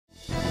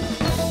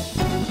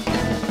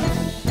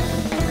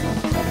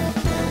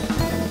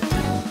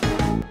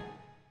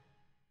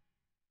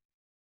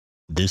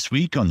This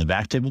week on the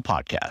BackTable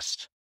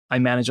podcast. I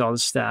manage all the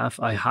staff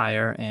I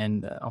hire,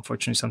 and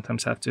unfortunately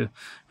sometimes have to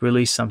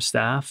release some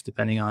staff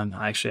depending on,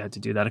 I actually had to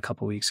do that a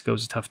couple of weeks ago. It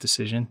was a tough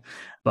decision.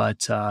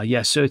 But so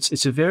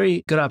it's a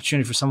very good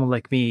opportunity for someone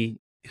like me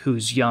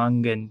who's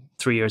young and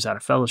 3 years out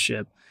of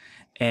fellowship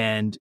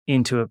and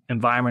into an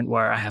environment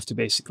where I have to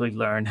basically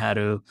learn how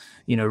to,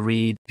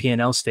 read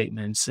P&L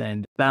statements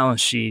and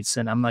balance sheets.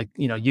 And I'm like,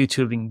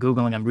 YouTubing,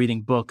 Googling, I'm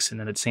reading books. And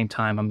then at the same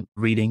time, I'm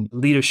reading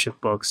leadership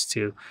books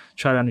to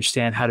try to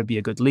understand how to be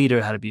a good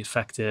leader, how to be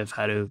effective,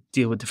 how to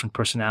deal with different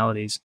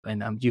personalities.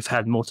 And you've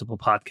had multiple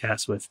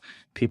podcasts with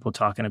people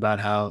talking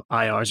about how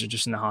IRs are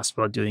just in the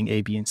hospital doing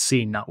A, B, and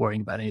C, not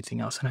worrying about anything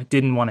else. And I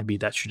didn't want to be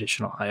that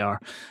traditional IR.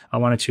 I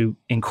wanted to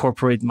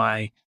incorporate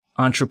my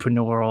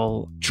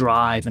entrepreneurial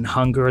drive and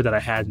hunger that I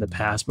had in the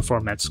past before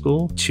med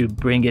school to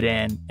bring it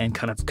in and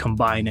kind of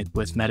combine it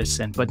with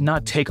medicine, but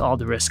not take all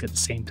the risk at the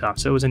same time.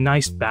 So it was a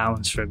nice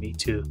balance for me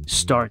to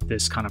start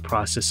this kind of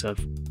process of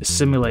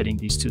assimilating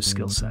these two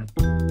skill sets.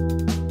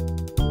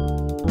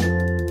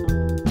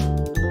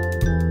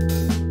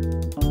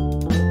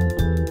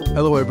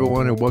 Hello,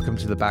 everyone, and welcome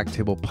to the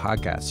BackTable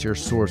podcast, your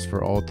source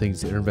for all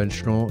things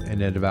interventional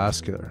and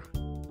endovascular.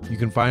 You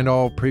can find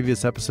all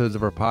previous episodes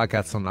of our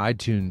podcast on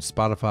iTunes,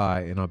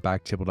 Spotify, and on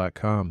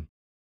BackTable.com.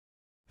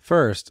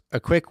 First, a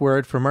quick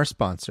word from our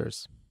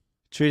sponsors.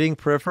 Treating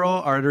peripheral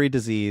artery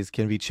disease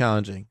can be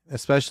challenging,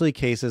 especially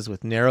cases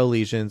with narrow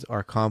lesions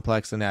or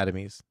complex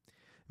anatomies.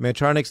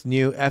 Medtronic's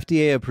new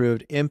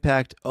FDA-approved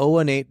IN.PACT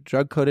 018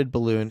 drug-coated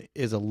balloon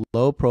is a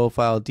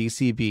low-profile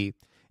DCB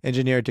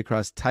engineered to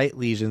cross tight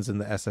lesions in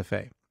the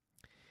SFA.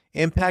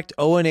 IN.PACT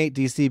 018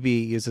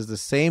 DCB uses the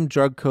same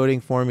drug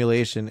coating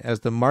formulation as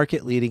the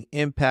market-leading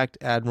IN.PACT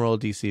Admiral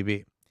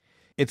DCB.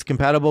 It's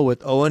compatible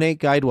with 018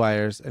 guide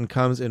wires and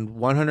comes in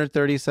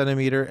 130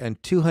 centimeter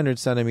and 200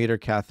 centimeter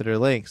catheter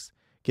lengths,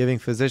 giving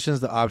physicians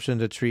the option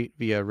to treat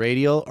via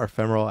radial or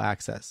femoral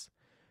access.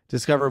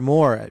 Discover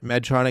more at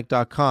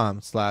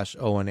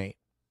medtronic.com/018.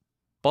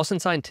 Boston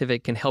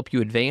Scientific can help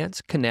you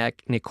advance,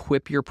 connect, and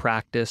equip your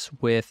practice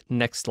with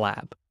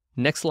Nextlab.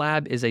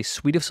 Nextlab is a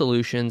suite of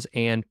solutions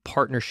and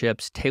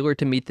partnerships tailored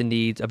to meet the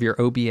needs of your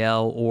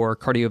OBL or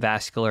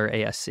cardiovascular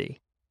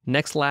ASC.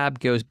 Nextlab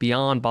goes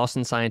beyond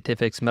Boston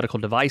Scientific's medical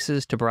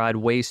devices to provide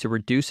ways to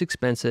reduce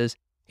expenses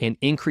and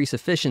increase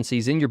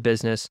efficiencies in your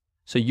business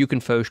so you can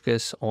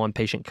focus on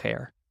patient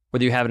care.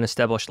 Whether you have an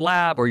established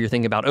lab or you're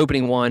thinking about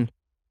opening one,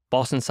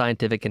 Boston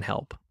Scientific can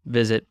help.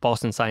 Visit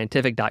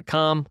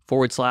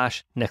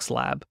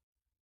bostonscientific.com/Nextlab.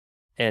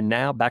 And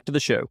now back to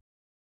the show.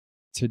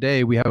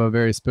 Today, we have a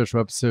very special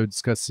episode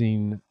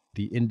discussing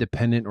the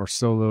independent or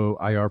solo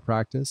IR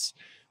practice.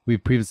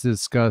 We've previously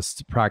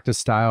discussed practice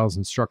styles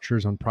and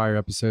structures on prior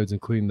episodes,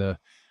 including the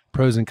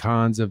pros and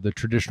cons of the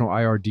traditional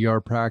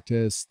IR-DR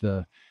practice,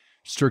 the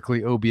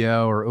strictly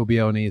OBL or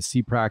OBL and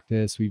ASC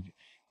practice. We've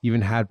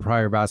even had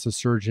prior vascular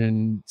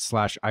surgeon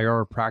 /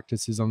 IR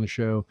practices on the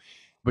show.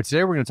 But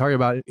today we're going to talk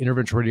about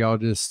interventional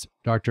radiologist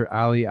Dr.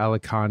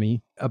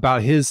 Alikhani,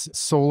 about his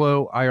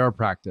solo IR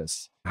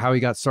practice, how he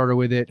got started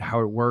with it,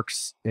 how it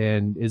works,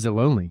 and is it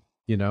lonely?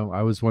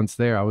 I was once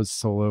there. I was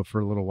solo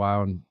for a little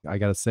while, and I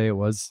got to say it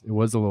was a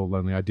little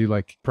lonely. I do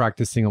like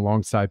practicing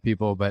alongside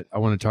people, but I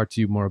want to talk to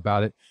you more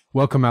about it.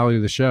 Welcome, Ali,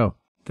 to the show.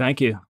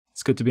 Thank you.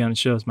 It's good to be on the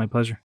show. It's my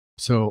pleasure.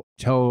 So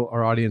tell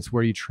our audience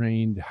where you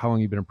trained, how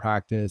long you've been in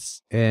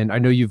practice, and I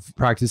know you've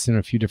practiced in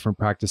a few different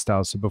practice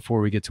styles. So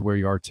before we get to where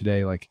you are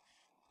today,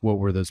 what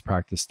were those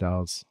practice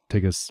styles?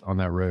 Take us on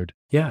that road.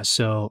 Yeah,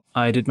 so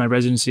I did my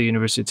residency at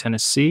University of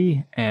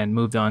Tennessee and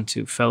moved on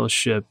to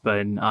fellowship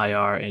in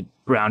IR at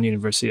Brown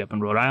University up in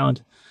Rhode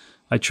Island.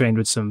 I trained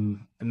with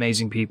some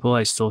amazing people.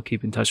 I still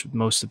keep in touch with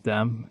most of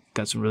them.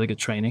 Got some really good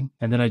training.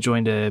 And then I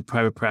joined a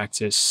private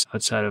practice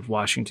outside of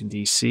Washington,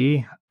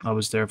 D.C. I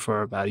was there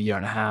for about a year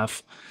and a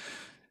half.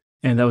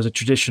 And that was a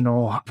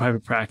traditional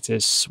private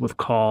practice with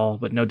call,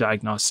 but no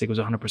diagnostic. It was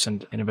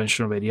 100%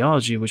 interventional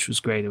radiology, which was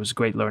great. It was a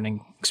great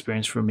learning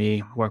experience for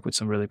me. Worked with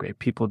some really great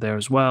people there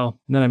as well.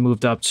 And then I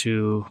moved up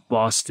to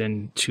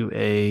Boston to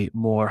a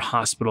more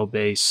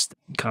hospital-based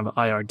kind of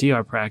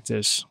IR-DR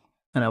practice.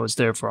 And I was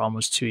there for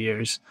almost 2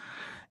 years.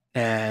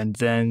 And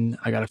then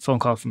I got a phone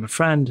call from a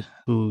friend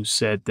who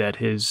said that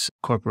his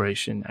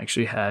corporation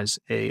actually has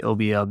a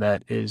OBL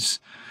that is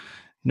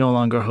no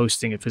longer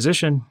hosting a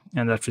physician,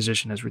 and that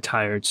physician has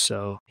retired.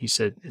 So he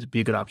said it'd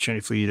be a good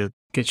opportunity for you to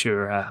get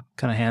your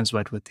kind of hands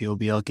wet with the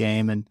OBL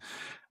game, and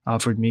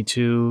offered me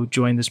to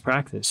join this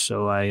practice.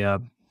 So I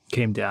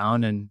came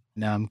down, and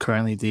now I'm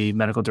currently the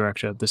medical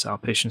director of this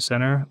outpatient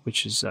center,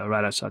 which is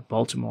right outside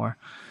Baltimore.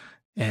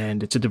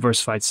 And it's a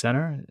diversified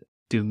center,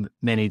 do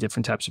many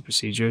different types of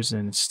procedures,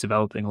 and it's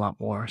developing a lot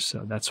more.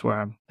 So that's where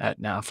I'm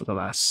at now for the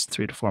last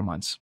 3 to 4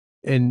 months.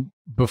 And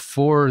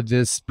before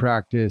this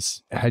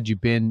practice, had you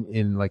been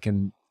in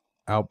an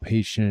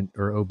outpatient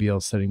or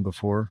OBL setting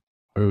before,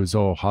 or it was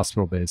all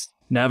hospital based?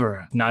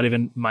 Never. Not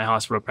even my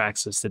hospital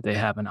practice did they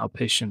have an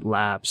outpatient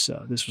lab.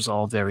 So this was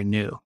all very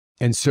new.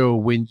 And so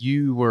when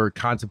you were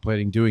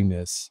contemplating doing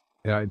this,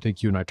 and I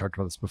think you and I talked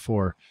about this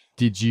before,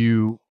 did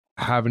you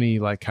have any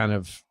kind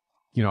of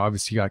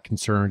obviously you got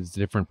concerned. It's a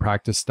different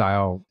practice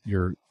style.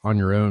 You're on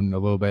your own a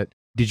little bit.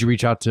 Did you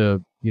reach out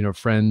to,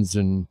 friends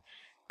and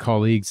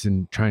colleagues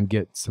and try and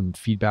get some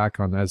feedback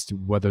on as to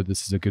whether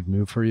this is a good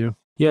move for you?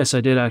 Yes,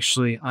 I did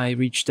actually. I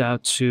reached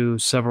out to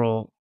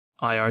several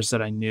IRs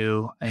that I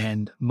knew,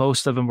 and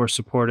most of them were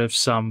supportive.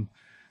 Some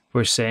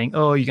were saying,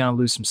 oh, you're going to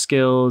lose some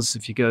skills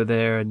if you go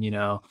there.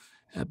 And,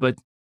 but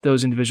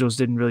those individuals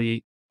didn't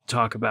really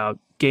talk about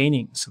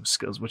gaining some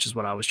skills, which is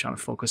what I was trying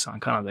to focus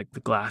on, kind of like the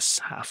glass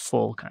half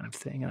full kind of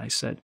thing. And I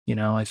said,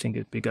 I think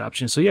it'd be a good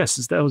option. So yes,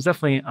 that was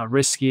definitely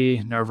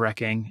risky,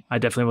 nerve-wracking. I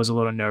definitely was a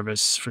little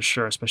nervous for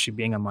sure, especially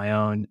being on my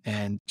own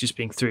and just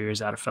being 3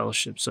 years out of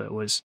fellowship.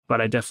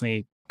 But I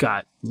definitely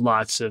got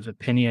lots of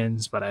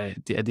opinions, but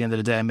at the end of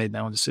the day, I made my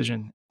own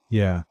decision.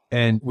 Yeah.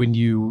 And when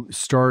you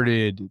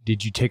started,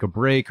 did you take a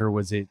break or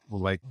was it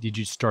did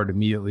you start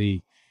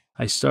immediately?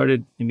 I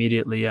started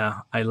immediately. Yeah.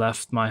 I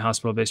left my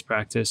hospital-based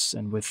practice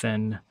and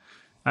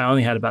I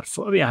only had about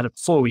 4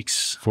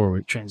 weeks. 4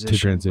 week transition. To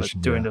transition.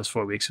 But during those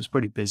 4 weeks, it was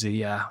pretty busy.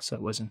 Yeah. So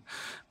it wasn't,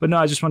 but no,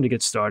 I just wanted to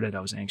get started. I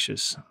was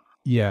anxious.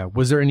 Yeah.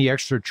 Was there any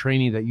extra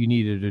training that you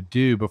needed to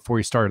do before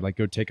you started? Like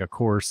go take a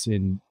course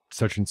in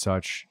such and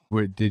such?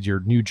 What did your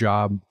new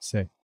job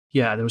say?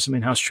 Yeah, there was some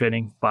in-house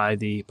training by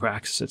the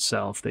practice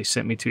itself. They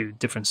sent me to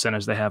different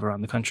centers they have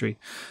around the country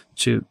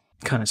to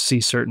kind of see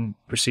certain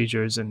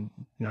procedures and,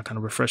 kind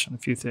of refresh on a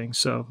few things.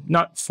 So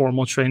not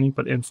formal training,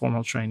 but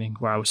informal training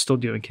where I was still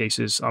doing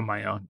cases on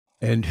my own.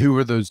 And who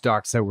were those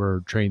docs that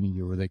were training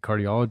you? Were they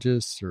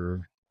cardiologists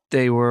or?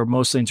 They were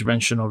mostly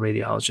interventional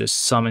radiologists,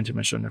 some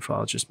interventional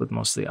nephrologists, but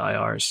mostly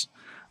IRs.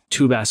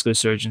 2 vascular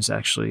surgeons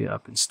actually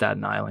up in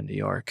Staten Island, New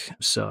York.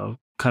 So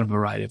kind of a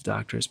variety of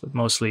doctors, but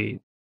mostly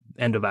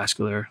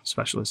endovascular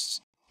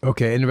specialists.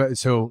 Okay. And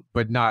so,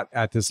 but not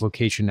at this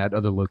location, at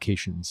other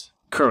locations.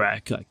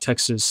 Correct. Like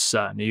Texas,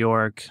 New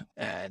York,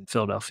 and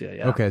Philadelphia.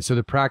 Yeah. Okay. So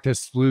the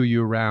practice flew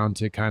you around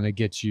to kind of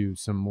get you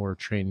some more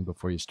training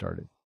before you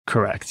started.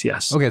 Correct.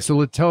 Yes. Okay.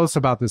 So tell us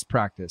about this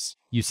practice.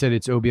 You said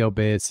it's OBL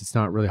based. It's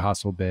not really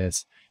hospital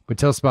based, but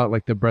tell us about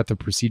like the breadth of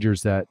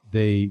procedures that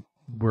they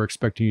were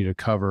expecting you to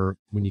cover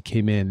when you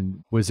came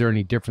in. Was there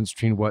any difference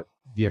between what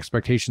the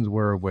expectations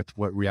were with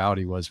what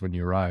reality was when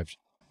you arrived?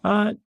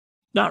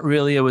 Not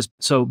really.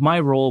 So my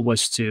role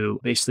was to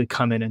basically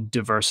come in and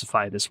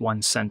diversify this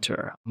one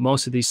center.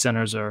 Most of these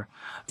centers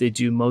they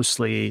do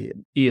mostly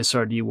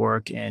ESRD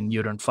work and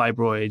uterine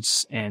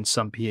fibroids and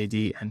some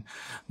PAD. And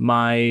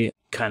my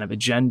kind of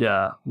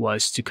agenda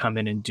was to come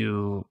in and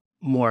do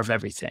more of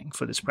everything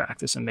for this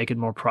practice and make it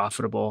more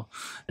profitable,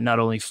 and not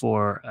only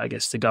for, I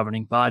guess, the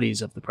governing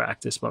bodies of the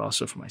practice, but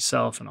also for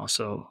myself, and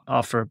also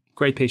offer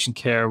great patient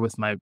care with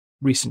my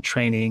recent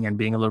training and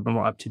being a little bit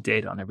more up to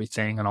date on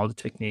everything and all the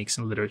techniques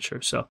and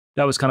literature. So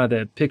that was kind of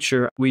the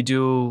picture. We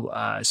do,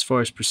 as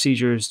far as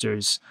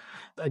procedures,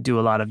 I do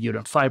a lot of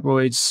uterine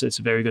fibroids. It's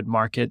a very good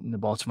market in the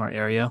Baltimore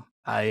area.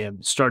 I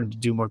am starting to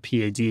do more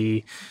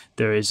PAD.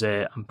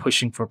 I'm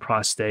pushing for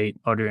prostate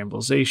artery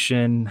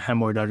embolization,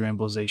 hemorrhoid artery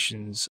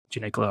embolizations,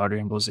 genicular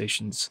artery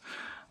embolizations.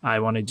 I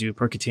want to do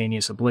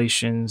percutaneous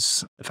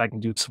ablations. If I can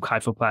do some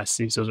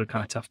kyphoplasties, those are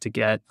kind of tough to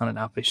get on an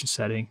outpatient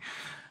setting.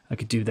 I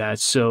could do that.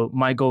 So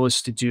my goal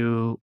is to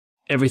do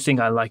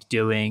everything I like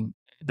doing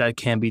that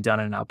can be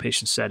done in an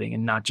outpatient setting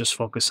and not just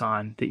focus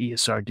on the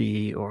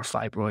ESRD or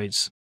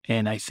fibroids.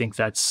 And I think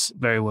that's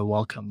very well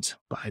welcomed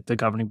by the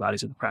governing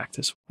bodies of the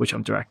practice, which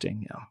I'm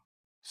directing. Yeah.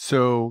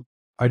 So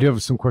I do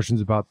have some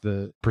questions about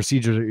the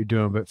procedures that you're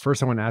doing, but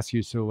first I want to ask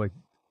you,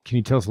 can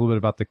you tell us a little bit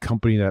about the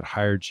company that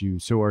hired you?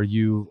 So are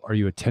you a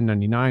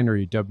 1099 or are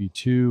you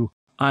W-2?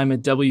 I'm a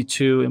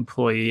W-2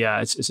 employee. Yeah,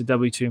 it's a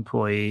W-2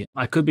 employee.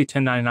 I could be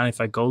 1099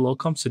 if I go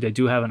locum. So they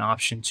do have an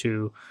option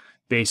to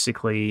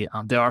basically,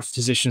 there are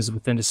physicians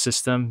within the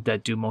system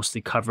that do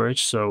mostly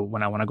coverage. So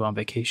when I want to go on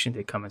vacation,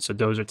 they come in. So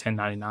those are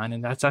 1099.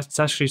 And that's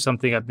actually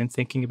something I've been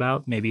thinking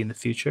about maybe in the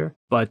future.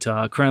 But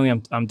currently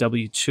I'm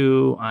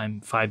W-2. I'm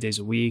 5 days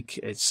a week.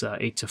 It's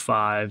 8 to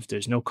 5.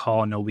 There's no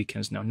call, no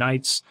weekends, no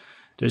nights.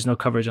 There's no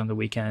coverage on the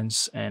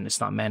weekends, and it's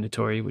not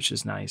mandatory, which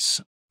is nice.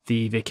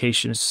 The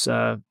vacation is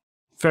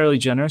fairly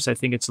generous. I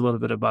think it's a little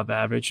bit above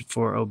average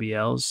for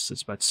OBLs.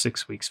 It's about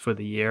 6 weeks for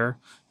the year,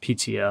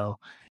 PTO.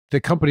 The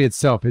company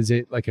itself, is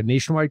it like a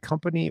nationwide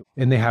company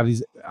and they have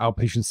these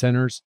outpatient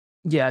centers?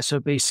 Yeah. So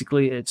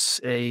basically it's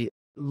a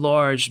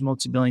large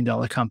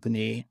multi-billion-dollar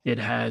company. It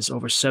has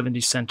over 70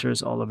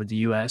 centers all over the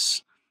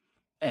US.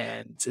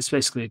 And it's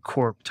basically a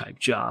corp type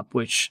job,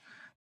 which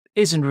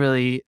isn't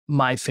really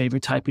my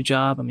favorite type of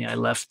job. I mean, I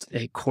left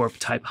a corp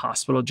type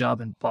hospital job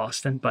in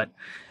Boston, but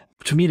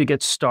to me, to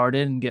get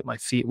started and get my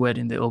feet wet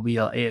in the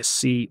OBL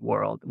ASC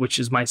world, which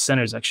is my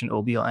center is actually an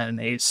OBL and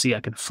an ASC, I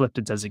can flip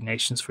the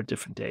designations for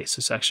different days. So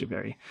it's actually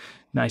very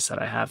nice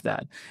that I have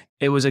that.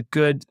 It was a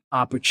good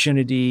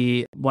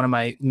opportunity. One of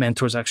my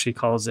mentors actually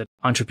calls it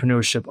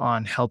entrepreneurship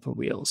on helper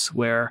wheels,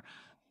 where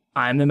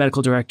I'm the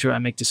medical director. I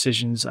make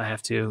decisions. I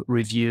have to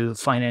review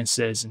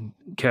finances and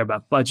care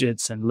about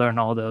budgets and learn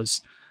all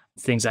those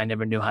things I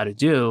never knew how to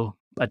do.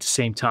 At the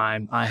same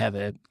time, I have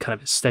a kind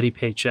of a steady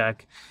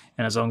paycheck,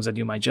 And as long as I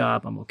do my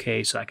job, I'm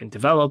okay. So I can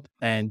develop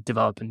and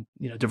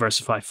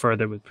diversify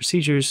further with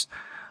procedures.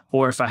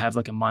 Or if I have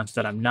like a month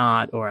that I'm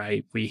not, or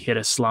we hit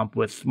a slump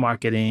with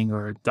marketing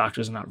or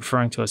doctors are not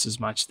referring to us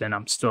as much, then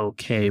I'm still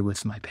okay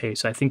with my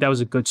pace. So I think that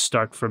was a good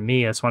start for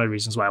me. That's one of the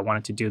reasons why I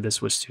wanted to do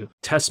this, was to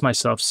test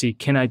myself, see,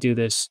 can I do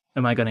this?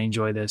 Am I going to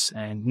enjoy this?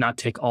 And not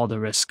take all the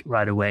risk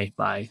right away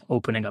by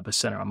opening up a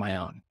center on my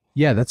own.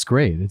 Yeah, that's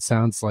great. It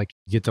sounds like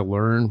you get to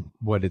learn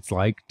what it's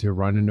like to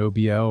run an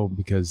OBL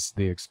because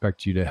they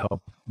expect you to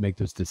help make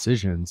those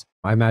decisions.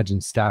 I imagine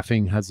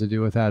staffing has to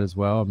do with that as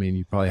well. I mean,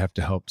 you probably have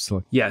to help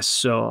select. Yes.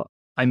 So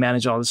I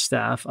manage all the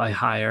staff I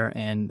hire,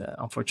 and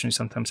unfortunately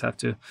sometimes have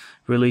to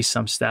release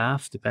some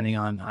staff depending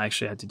on, I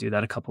actually had to do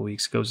that a couple of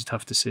weeks ago. It was a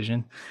tough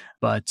decision.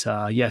 But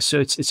so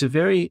it's a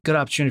very good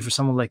opportunity for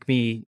someone like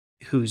me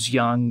who's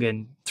young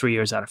and 3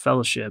 years out of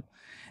fellowship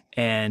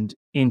and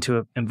into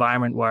an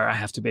environment where I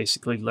have to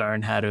basically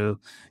learn how to,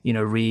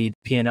 read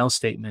P&L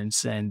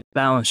statements and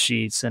balance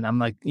sheets. And I'm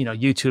like,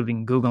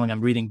 YouTubing, Googling,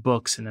 I'm reading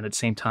books. And then at the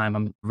same time,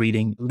 I'm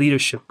reading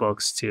leadership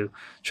books to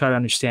try to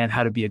understand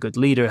how to be a good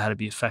leader, how to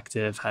be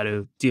effective, how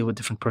to deal with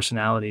different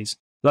personalities.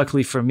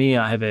 Luckily for me,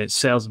 I have a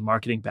sales and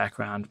marketing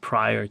background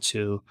prior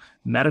to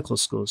medical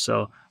school.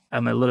 So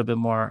I'm a little bit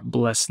more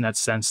blessed in that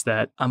sense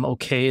that I'm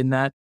okay in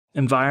that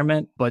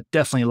environment, but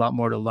definitely a lot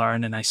more to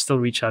learn. And I still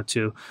reach out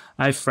to,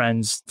 I have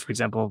friends, for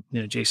example,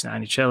 Jason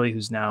Anicelli,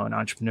 who's now an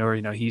entrepreneur,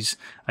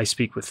 I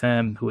speak with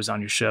him, who was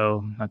on your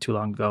show not too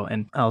long ago.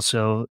 And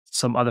also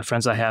some other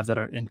friends I have that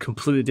are in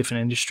completely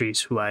different industries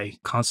who I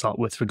consult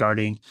with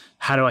regarding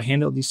how do I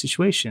handle these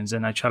situations?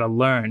 And I try to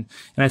learn.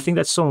 And I think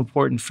that's so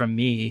important for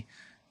me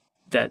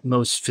that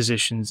most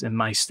physicians in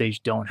my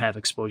stage don't have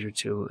exposure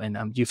to.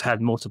 And you've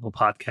had multiple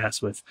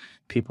podcasts with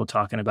people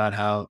talking about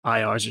how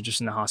IRs are just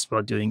in the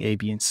hospital doing A,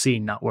 B, and C,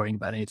 not worrying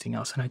about anything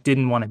else. And I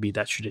didn't want to be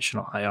that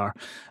traditional IR.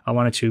 I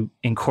wanted to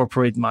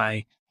incorporate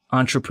my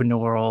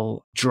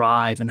entrepreneurial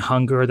drive and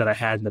hunger that I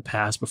had in the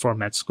past before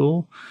med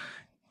school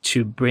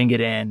to bring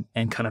it in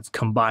and kind of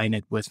combine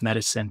it with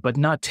medicine, but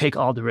not take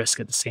all the risk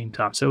at the same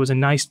time. So it was a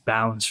nice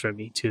balance for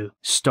me to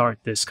start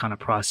this kind of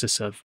process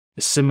of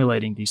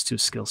assimilating these two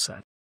skill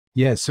sets.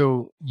 Yeah.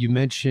 So you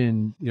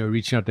mentioned,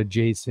 reaching out to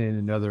Jason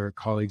and other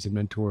colleagues and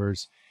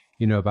mentors,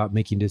 about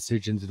making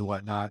decisions and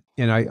whatnot.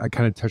 And I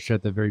kind of touched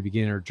at the very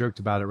beginning, or joked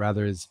about it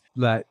rather, is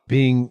that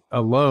being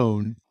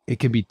alone, it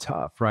can be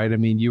tough, right? I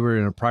mean, you were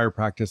in a prior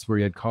practice where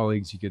you had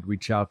colleagues you could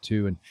reach out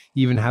to and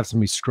even have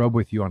somebody scrub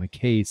with you on a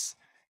case.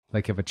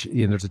 Like if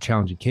there's a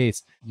challenging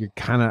case, you're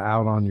kind of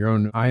out on your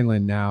own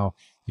island now.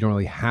 You don't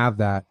really have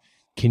that.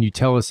 Can you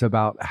tell us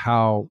about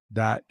how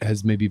that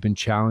has maybe been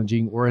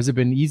challenging, or has it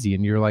been easy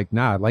and you're like,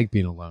 nah, I like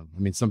being alone?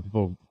 I mean, some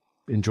people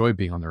enjoy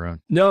being on their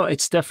own. No,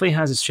 it definitely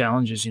has its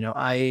challenges.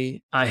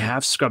 I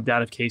have scrubbed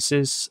out of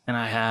cases, and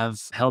I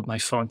have held my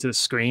phone to the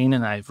screen,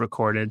 and I've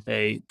recorded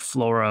a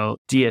fluoro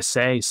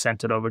DSA,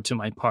 sent it over to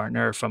my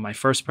partner from my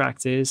first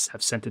practice.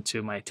 I've sent it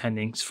to my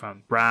attendings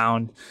from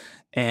Brown.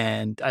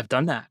 And I've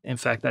done that. In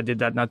fact, I did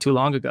that not too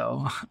long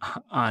ago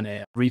on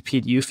a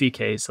repeat UFI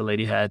case. The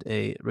lady had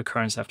a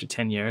recurrence after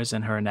 10 years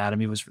and her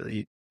anatomy was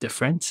really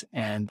different.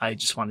 And I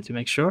just wanted to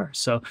make sure.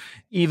 So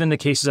even the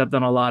cases I've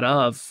done a lot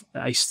of,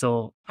 I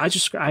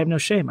have no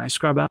shame. I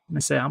scrub out and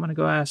I say, I'm going to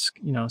go ask,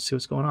 see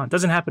what's going on. It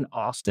doesn't happen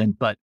often,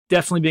 but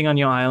definitely being on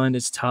your island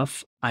is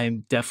tough.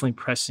 I'm definitely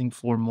pressing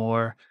for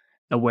more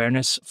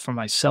awareness for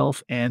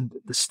myself and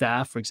the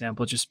staff, for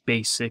example, just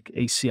basic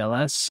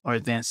ACLS or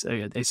advanced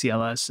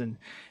ACLS and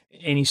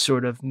any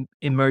sort of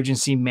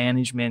emergency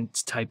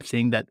management type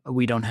thing that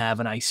we don't have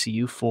an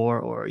ICU for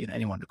or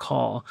anyone to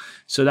call.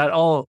 So that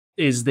all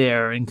is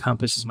there,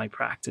 encompasses my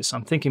practice.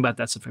 I'm thinking about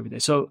that stuff every day.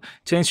 So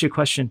to answer your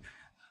question,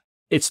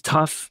 it's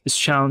tough, it's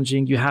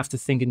challenging. You have to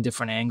think in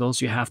different angles.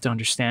 You have to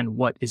understand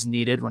what is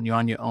needed when you're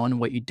on your own and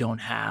what you don't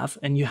have.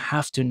 And you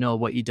have to know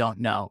what you don't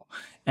know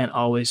and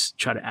always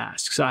try to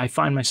ask. So I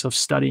find myself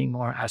studying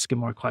more, asking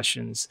more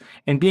questions,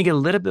 and being a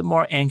little bit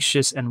more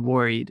anxious and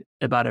worried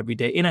about every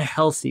day in a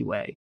healthy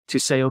way to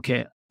say,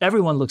 okay,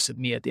 everyone looks at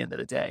me at the end of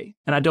the day,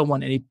 and I don't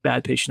want any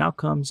bad patient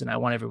outcomes, and I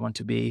want everyone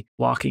to be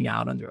walking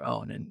out on their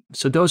own. And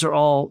so those are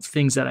all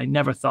things that I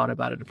never thought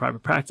about in a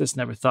private practice,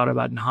 never thought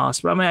about in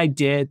hospital. I mean, I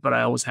did, but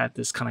I always had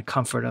this kind of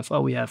comfort of,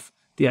 we have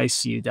the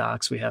ICU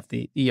docs, we have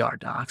the ER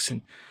docs.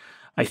 And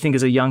I think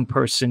as a young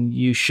person,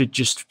 you should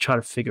just try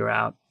to figure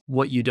out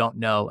what you don't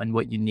know and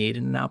what you need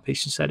in an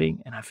outpatient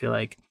setting. And I feel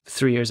like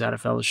 3 years out of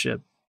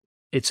fellowship,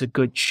 it's a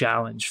good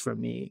challenge for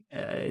me.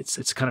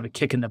 It's kind of a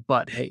kick in the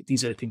butt. Hey,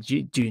 these are the things.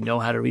 Do you know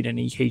how to read an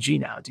EKG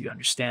now? Do you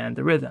understand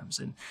the rhythms?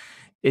 And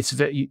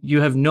you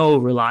have no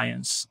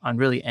reliance on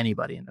really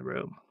anybody in the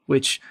room,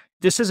 which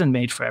this isn't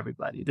made for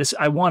everybody.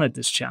 I wanted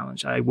this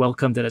challenge. I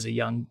welcomed it as a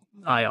young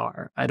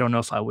IR. I don't know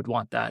if I would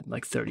want that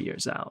like 30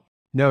 years out.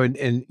 No,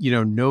 and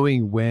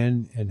knowing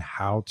when and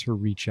how to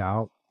reach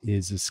out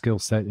is a skill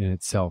set in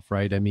itself,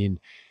 right? I mean,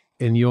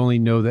 and you only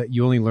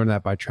learn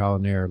that by trial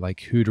and error, like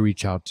who to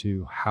reach out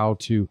to,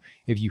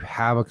 if you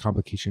have a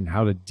complication,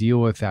 how to deal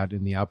with that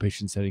in the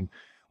outpatient setting,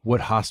 what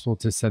hospital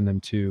to send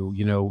them to,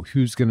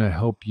 who's going to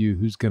help you,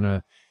 who's going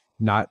to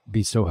not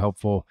be so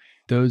helpful.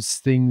 Those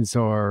things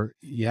are,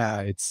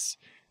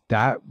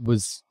 that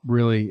was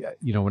really,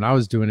 when I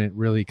was doing it,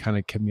 really kind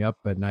of kept me up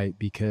at night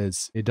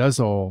because it does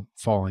all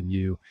fall on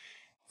you.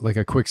 Like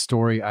a quick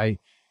story,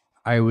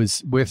 I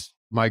was with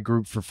my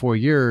group for 4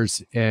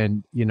 years,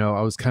 and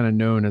I was kind of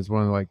known as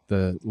one of like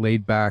the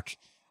laid back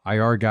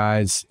IR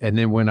guys. And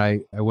then when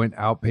I went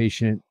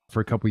outpatient for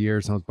a couple of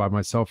years, and I was by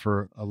myself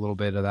for a little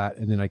bit of that,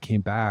 and then I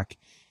came back,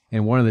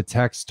 and one of the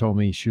techs told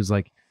me, she was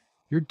like,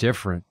 "You're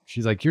different."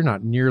 She's like, "You're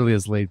not nearly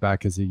as laid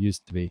back as you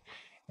used to be."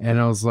 And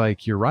I was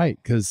like, "You're right,"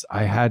 because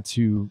I had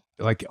to,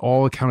 like,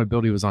 all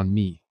accountability was on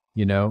me,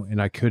 and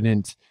I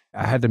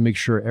had to make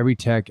sure every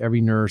tech,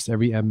 every nurse,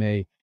 every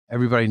MA,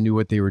 everybody knew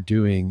what they were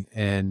doing.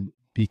 And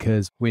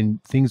because when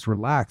things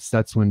relax,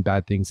 that's when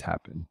bad things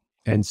happen.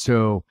 And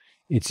so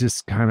it's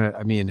just kind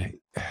of, it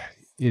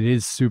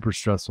is super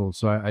stressful.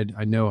 So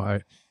I know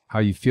how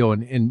you feel.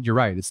 And you're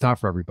right. It's not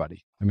for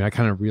everybody. I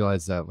kind of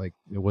realized that, like,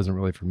 it wasn't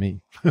really for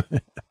me.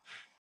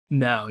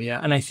 No, yeah.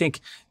 And I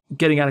think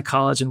getting out of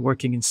college and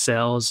working in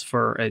sales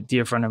for a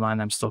dear friend of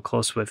mine I'm still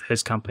close with,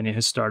 his company,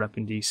 his startup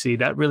in DC,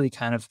 that really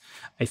kind of,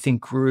 I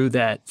think, grew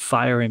that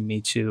fire in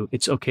me to,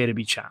 it's okay to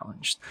be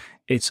challenged.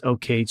 It's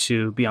okay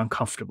to be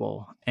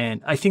uncomfortable.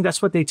 And I think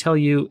that's what they tell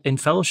you in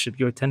fellowship.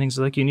 Your attendings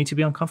are like, you need to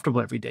be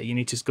uncomfortable every day. You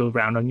need to go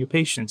around on your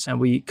patients. And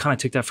we kind of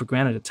took that for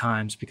granted at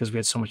times because we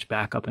had so much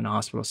backup in a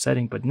hospital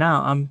setting. But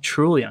now I'm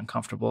truly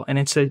uncomfortable. And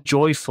it's a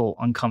joyful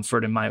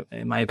uncomfort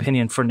in my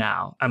opinion for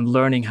now. I'm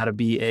learning how to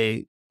be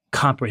a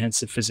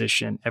comprehensive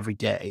physician every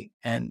day.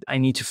 And I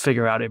need to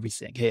figure out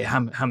everything. Hey,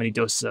 how many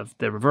doses of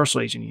the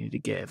reversal agent you need to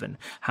give, and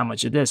how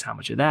much of this, how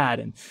much of that,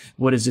 and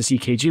what is this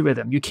EKG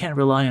rhythm? You can't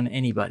rely on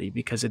anybody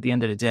because at the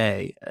end of the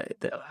day,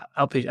 the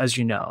outpatient, as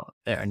you know,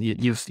 Aaron,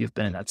 you've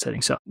been in that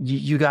setting. So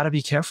you got to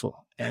be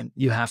careful, and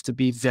you have to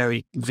be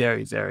very,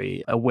 very,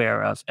 very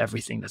aware of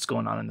everything that's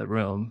going on in the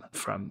room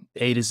from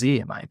A to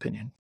Z, in my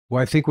opinion.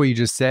 Well, I think what you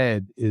just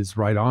said is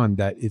right on,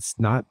 that it's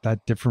not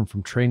that different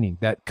from training.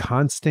 That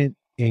constant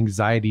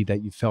anxiety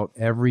that you felt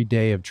every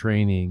day of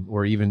training,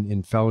 or even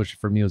in fellowship,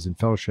 for me, it was in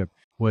fellowship,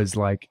 was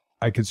like,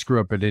 I could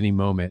screw up at any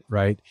moment,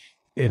 right?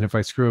 And if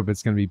I screw up,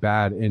 it's going to be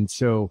bad. And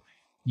so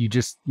you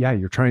just,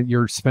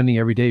 you're spending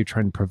every day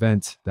trying to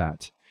prevent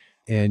that.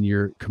 And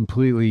you're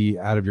completely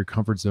out of your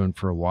comfort zone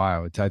for a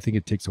while. I think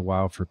it takes a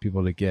while for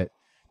people to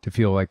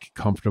feel like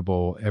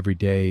comfortable every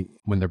day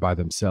when they're by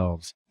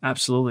themselves.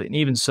 Absolutely. And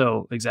even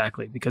so,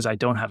 exactly, because I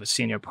don't have a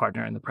senior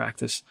partner in the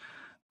practice.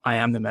 I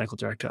am the medical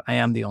director. I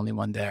am the only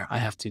one there. I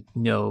have to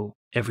know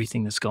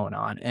everything that's going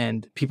on,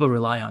 and people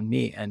rely on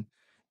me. And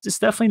it's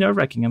definitely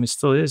nerve-wracking. It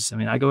still is.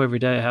 I go every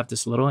day. I have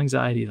this little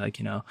anxiety,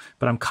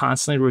 but I'm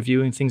constantly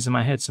reviewing things in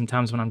my head.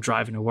 Sometimes when I'm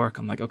driving to work,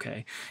 I'm like,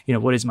 okay,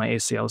 what is my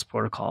ACLS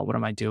protocol? What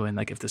am I doing?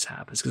 Like, if this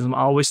happens, because I'm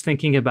always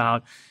thinking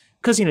about,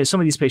 because, some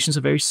of these patients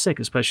are very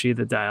sick, especially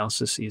the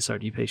dialysis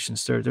ESRD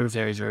patients. They're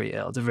very, very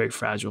ill. They're very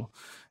fragile,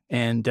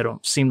 and they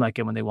don't seem like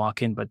it when they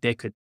walk in, but they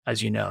could, as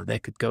they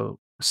could go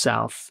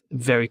south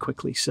very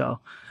quickly. So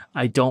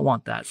I don't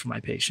want that for my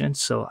patients.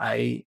 So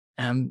I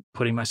am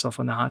putting myself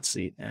on the hot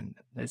seat, and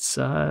it's,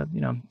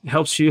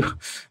 helps you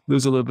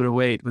lose a little bit of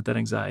weight with that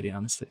anxiety,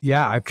 honestly.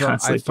 Yeah. I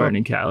felt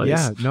burning calories.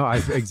 Yeah, no,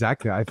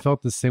 exactly. I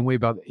felt the same way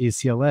about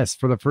ACLS.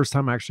 For the first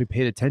time, I actually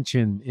paid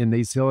attention in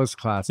the ACLS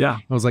class. Yeah.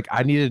 I was like,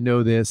 I need to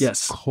know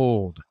this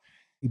cold,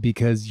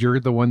 because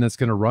you're the one that's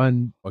going to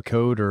run a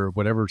code or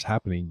whatever's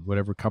happening,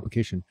 whatever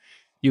complication.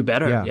 You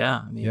better.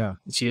 Yeah.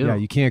 It's you. Yeah.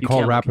 You can't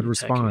call rapid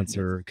response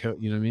or,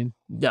 you know what I mean?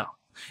 No.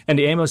 And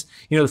the AMOS,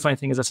 the funny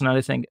thing is, that's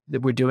another thing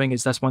that we're doing,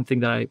 is that's one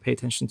thing that I pay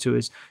attention to,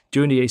 is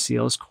during the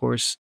ACLS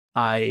course,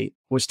 I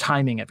was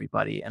timing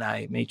everybody, and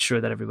I made sure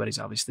that everybody's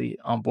obviously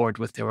on board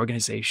with their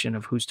organization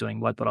of who's doing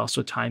what, but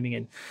also timing.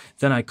 And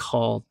then I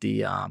called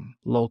the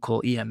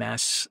local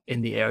EMS in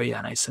the area,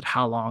 and I said,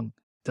 how long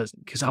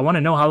because I want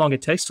to know how long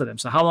it takes for them.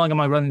 So how long am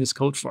I running this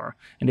code for?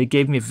 And they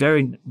gave me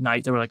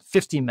they were like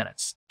 15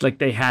 minutes. Like,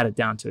 they had it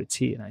down to a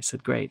T. And I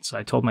said, great. So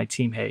I told my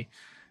team, hey,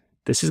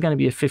 this is going to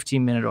be a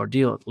 15-minute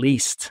ordeal at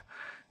least.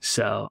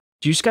 So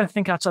you just got to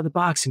think outside the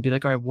box and be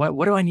like, all right,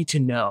 what do I need to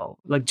know?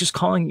 Like, just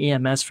calling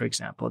EMS, for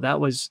example,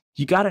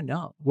 you got to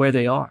know where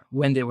they are,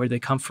 where they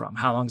come from,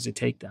 how long does it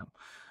take them,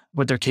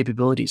 what their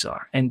capabilities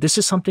are. And this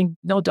is something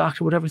no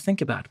doctor would ever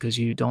think about, because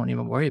you don't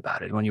even worry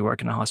about it when you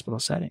work in a hospital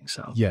setting.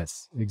 So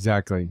yes,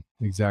 exactly.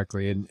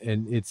 And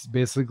it's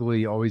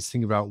basically always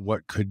thinking about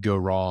what could go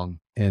wrong.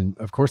 And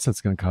of course,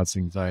 that's going to cause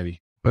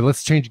anxiety. But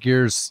let's change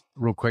gears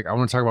real quick. I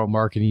want to talk about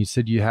marketing. You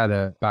said you had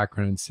a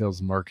background in sales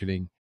and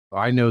marketing.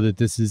 I know that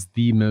this is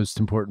the most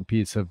important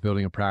piece of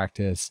building a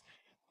practice.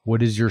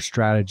 What is your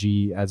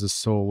strategy as a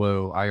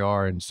solo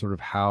IR, and sort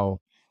of how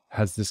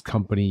has this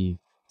company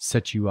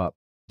set you up?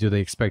 Do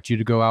they expect you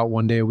to go out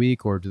one day a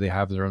week, or do they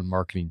have their own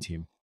marketing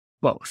team?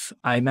 Both.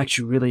 I'm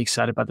actually really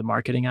excited about the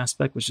marketing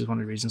aspect, which is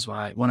one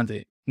of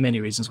the many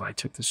reasons why I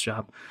took this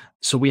job.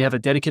 So we have a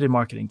dedicated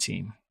marketing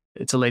team.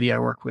 It's a lady I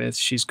work with.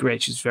 She's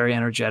great. She's very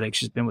energetic.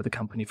 She's been with the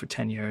company for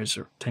 10 years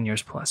or 10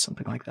 years plus,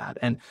 something like that.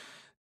 And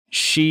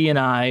she and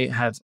I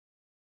have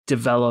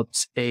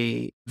developed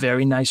a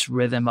very nice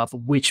rhythm of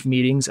which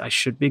meetings I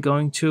should be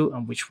going to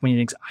and which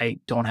meetings I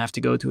don't have to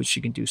go to, which she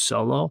can do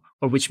solo,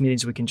 or which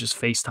meetings we can just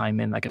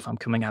FaceTime in. Like if I'm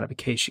coming out of a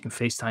case, she can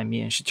FaceTime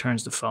me and she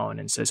turns the phone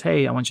and says,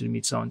 hey, I want you to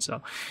meet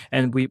so-and-so.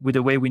 And with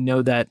the way we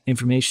know that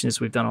information is,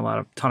 we've done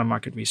a ton of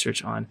market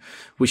research on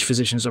which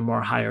physicians are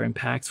more higher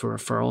impact for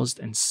referrals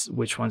and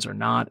which ones are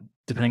not,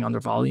 depending on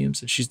their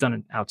volumes. And she's done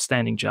an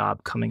outstanding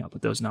job coming up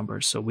with those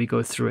numbers. So we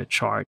go through a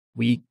chart.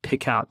 We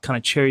pick out, kind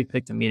of cherry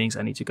pick the meetings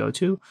I need to go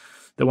to.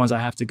 The ones I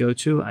have to go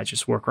to, I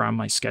just work around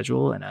my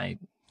schedule and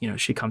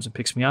she comes and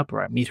picks me up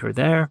or I meet her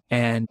there.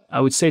 And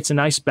I would say it's a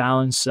nice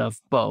balance of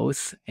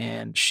both.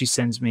 And she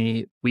sends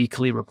me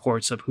weekly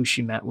reports of who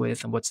she met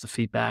with and what's the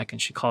feedback.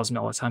 And she calls me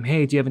all the time.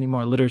 Hey, do you have any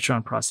more literature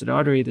on prostatic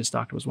artery? This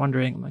doctor was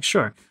wondering. I'm like,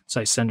 sure. So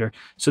I send her.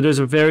 So there's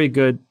a very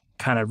good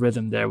kind of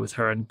rhythm there with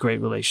her and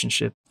great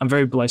relationship. I'm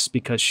very blessed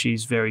because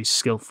she's very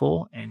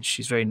skillful and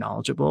she's very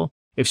knowledgeable.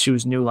 If she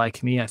was new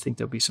like me, I think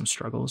there'll be some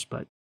struggles,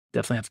 but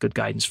definitely have good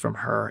guidance from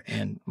her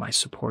and my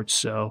support.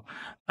 So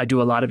I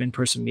do a lot of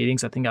in-person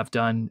meetings. I think I've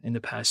done in the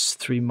past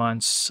 3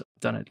 months,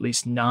 I've done at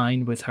least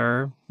 9 with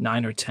her,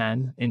 9 or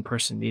 10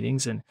 in-person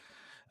meetings. And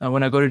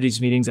when I go to these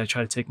meetings, I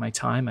try to take my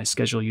time. I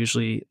schedule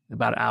usually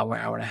about an hour,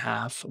 hour and a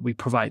half. We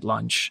provide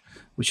lunch,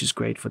 which is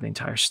great for the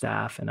entire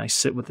staff. And I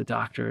sit with the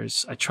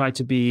doctors. I try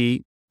to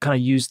kind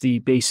of use the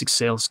basic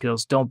sales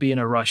skills. Don't be in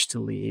a rush to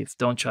leave.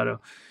 Don't try to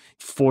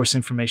force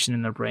information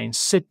in their brain.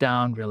 Sit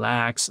down,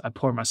 relax. I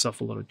pour myself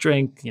a little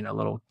drink, a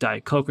little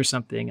Diet Coke or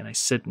something, and I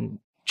sit and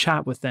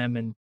chat with them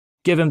and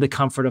give them the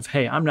comfort of,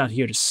 hey, I'm not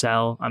here to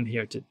sell. I'm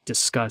here to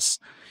discuss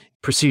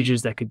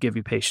procedures that could give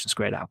your patients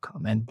great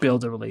outcome and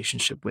build a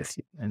relationship with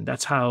you. And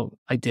that's how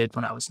I did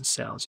when I was in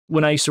sales.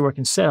 When I used to work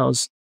in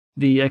sales,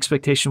 the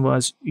expectation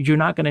was you're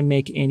not going to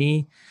make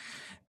any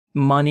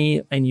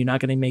money and you're not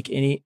going to make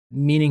any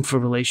meaningful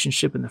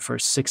relationship in the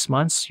first 6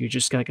 months. You're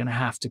just going to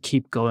have to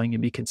keep going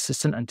and be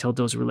consistent until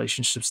those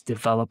relationships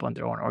develop on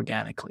their own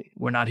organically.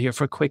 We're not here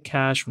for quick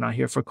cash. We're not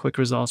here for quick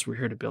results. We're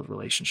here to build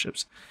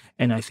relationships.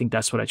 And I think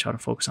that's what I try to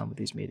focus on with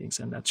these meetings.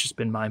 And that's just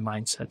been my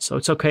mindset. So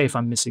it's okay if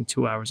I'm missing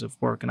 2 hours of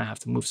work and I have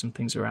to move some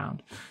things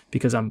around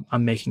because I'm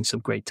making some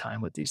great time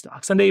with these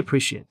docs. And they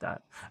appreciate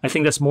that. I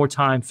think that's more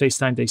time,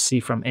 FaceTime they see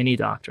from any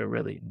doctor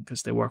really,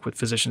 because they work with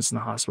physicians in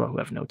the hospital who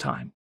have no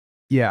time.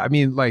 Yeah. I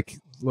mean,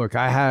 look,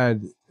 I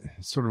had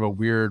sort of a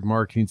weird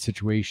marketing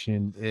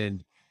situation,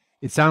 and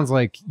it sounds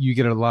like you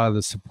get a lot of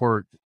the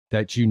support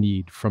that you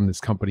need from this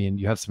company, and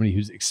you have somebody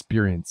who's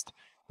experienced,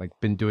 like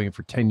been doing it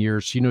for 10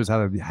 years. She knows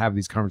how to have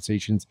these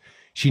conversations.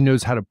 She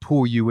knows how to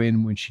pull you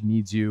in when she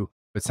needs you.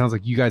 It sounds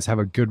like you guys have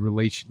a good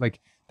relation, like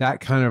that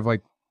kind of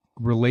like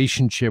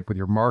relationship with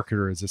your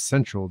marketer is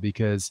essential,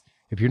 because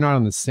if you're not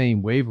on the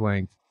same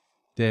wavelength,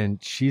 then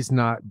she's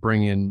not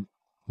bringing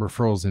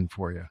referrals in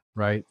for you,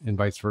 right? And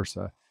vice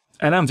versa.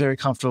 And I'm very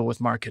comfortable with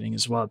marketing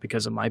as well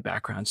because of my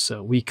background.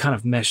 So we kind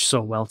of mesh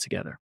so well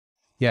together.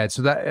 Yeah.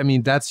 So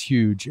that's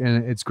huge.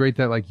 And it's great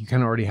that like you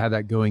kind of already had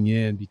that going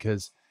in,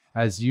 because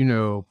as you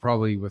know,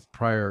 probably with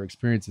prior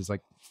experiences,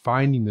 like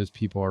finding those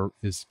people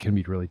can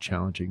be really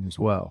challenging as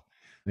well,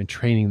 and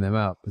training them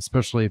up,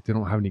 especially if they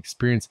don't have any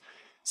experience.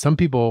 Some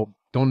people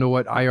don't know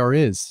what IR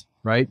is,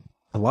 right?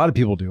 A lot of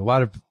people do. A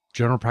lot of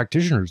general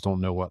practitioners don't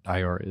know what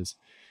IR is.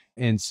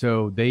 And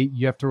so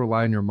you have to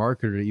rely on your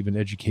marketer to even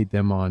educate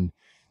them on,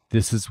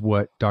 this is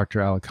what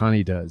Dr.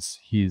 Alikhani does.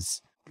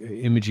 He's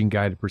imaging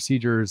guided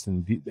procedures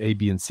and A,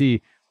 B, and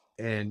C.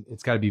 And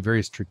it's got to be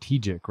very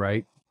strategic,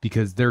 right?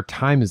 Because their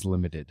time is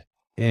limited.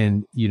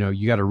 And,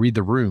 you got to read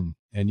the room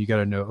and you got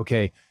to know,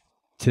 okay,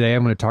 today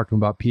I'm going to talk to them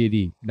about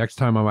PAD. Next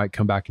time I might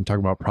come back and talk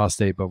about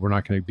prostate, but we're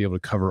not going to be able to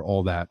cover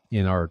all that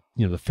in our,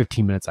 the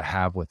 15 minutes I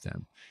have with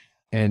them.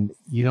 And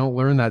you don't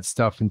learn that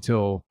stuff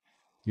until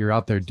you're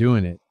out there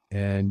doing it.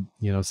 And,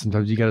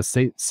 sometimes you got to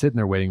sit in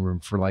their waiting room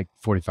for like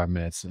 45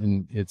 minutes,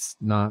 and it's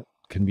not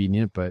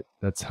convenient, but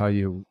that's how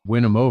you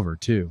win them over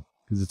too,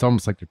 because it's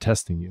almost like they're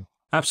testing you.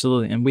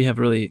 Absolutely. And we have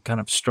really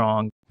kind of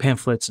strong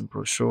pamphlets and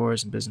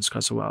brochures and business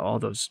cards. So all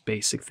those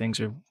basic things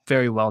are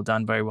very well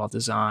done, very well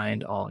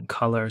designed, all in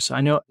color. So I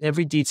know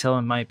every detail,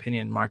 in my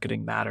opinion, in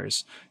marketing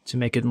matters to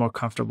make it more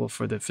comfortable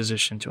for the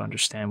physician to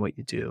understand what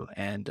you do.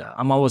 And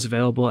I'm always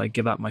available. I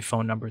give out my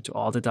phone number to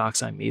all the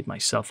docs I meet, my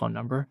cell phone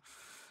number.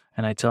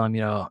 And I tell them,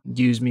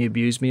 use me,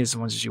 abuse me as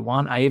much as you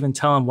want. I even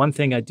tell them one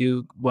thing I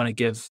do want to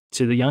give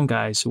to the young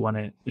guys who want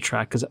to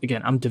attract, because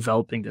again, I'm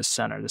developing this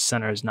center. The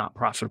center is not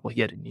profitable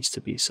yet. It needs to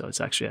be. So it's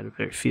actually at a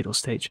very fetal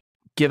stage.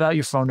 Give out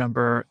your phone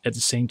number at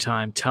the same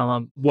time. Tell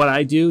them what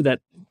I do that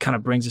kind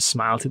of brings a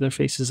smile to their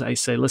faces. I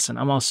say, listen,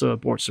 I'm also a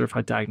board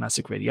certified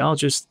diagnostic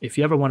radiologist. If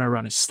you ever want to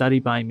run a study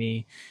by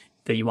me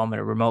that you want me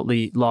to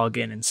remotely log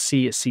in and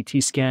see a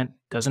CT scan,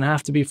 doesn't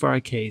have to be for our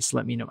case,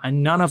 let me know.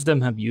 And none of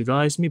them have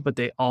utilized me, but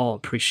they all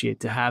appreciate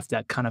to have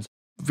that kind of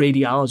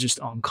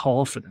radiologist on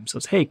call for them. So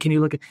it's, hey, can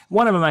you look at,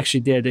 one of them actually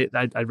did it.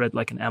 I read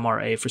like an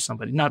MRA for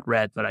somebody, not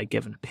read, but I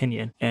give an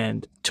opinion,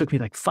 and it took me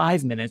like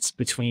 5 minutes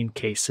between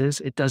cases.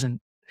 It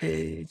doesn't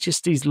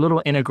just these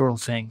little integral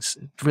things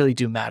really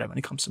do matter when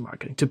it comes to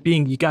marketing.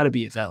 You got to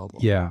be available.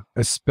 Yeah,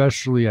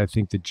 especially I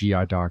think the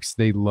GI docs,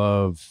 they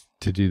love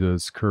to do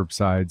those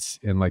curbsides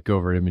and like go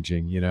over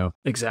imaging,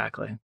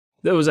 Exactly.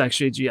 There was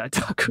actually a GI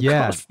doc.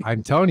 Yeah,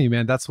 I'm telling you,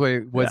 man, that's what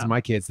it was in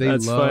my kids. They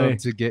love funny.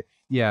 to get,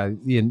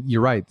 and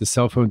you're right. The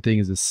cell phone thing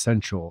is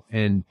essential.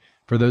 And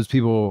for those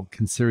people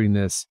considering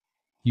this,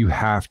 you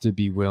have to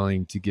be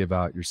willing to give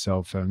out your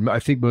cell phone. I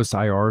think most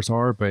IRs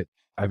are, but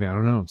I mean, I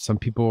don't know. Some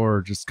people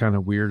are just kind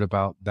of weird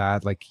about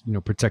that, like,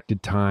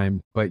 protected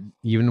time. But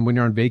even when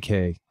you're on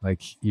vacay,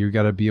 like you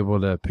got to be able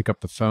to pick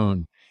up the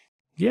phone.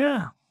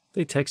 Yeah,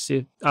 they text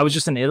you. I was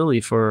just in Italy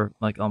for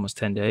like almost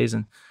 10 days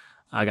and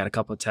I got a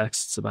couple of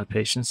texts about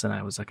patients and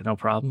I was like, no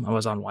problem. I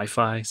was on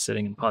Wi-Fi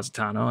sitting in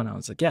Positano and I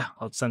was like, yeah,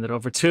 I'll send it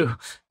over to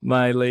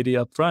my lady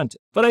up front.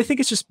 But I think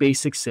it's just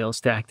basic sales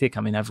tactic.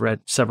 I mean, I've read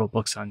several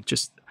books on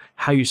just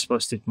how you're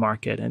supposed to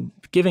market and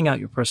giving out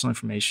your personal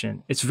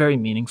information. It's very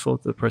meaningful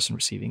to the person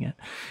receiving it.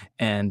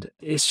 And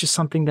it's just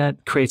something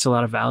that creates a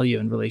lot of value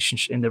in the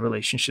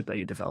relationship that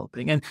you're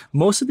developing. And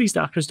most of these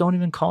doctors don't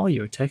even call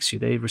you or text you.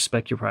 They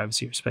respect your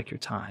privacy, respect your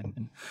time.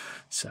 And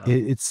so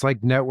it's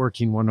like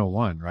networking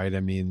 101, right?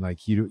 I mean,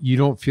 like you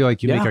don't feel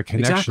like you make a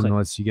connection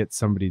unless you get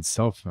somebody's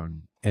cell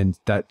phone. And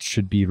that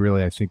should be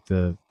really, I think,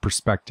 the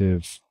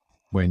perspective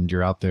when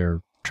you're out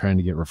there trying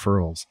to get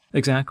referrals.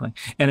 Exactly.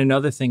 And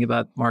another thing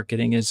about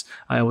marketing is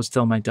I always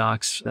tell my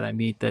docs that I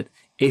meet that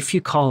if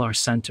you call our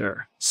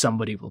center,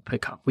 somebody will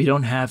pick up. We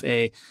don't have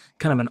a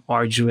kind of an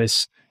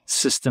arduous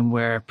system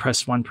where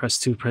press 1, press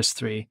 2, press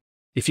 3.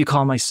 If you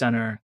call my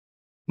center,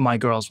 my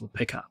girls will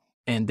pick up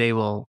and they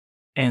will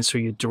answer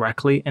you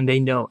directly, and they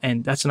know.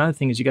 And that's another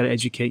thing is you got to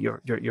educate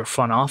your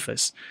front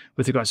office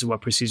with regards to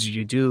what procedures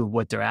you do,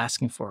 what they're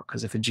asking for.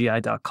 Because if a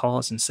GI doc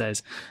calls and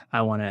says,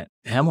 I want a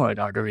hemorrhoid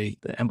artery,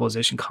 the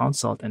embolization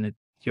consult, and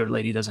your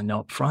lady doesn't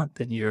know up front,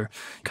 then you're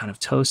kind of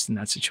toast in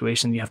that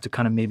situation. You have to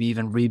kind of maybe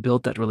even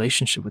rebuild that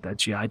relationship with that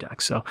GI doc.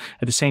 So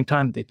at the same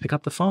time, they pick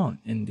up the phone,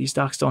 and these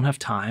docs don't have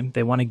time.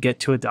 They want to get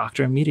to a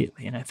doctor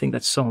immediately. And I think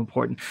that's so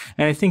important.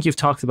 And I think you've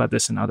talked about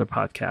this in other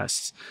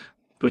podcasts,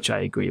 which I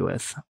agree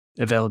with.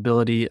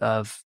 Availability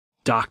of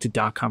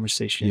doc-to-doc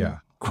conversation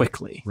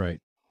quickly. Right.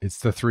 It's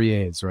the 3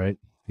 A's, right?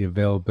 The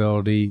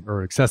availability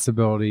or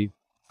accessibility,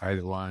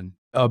 either one,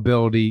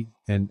 ability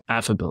and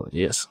affability.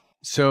 Yes.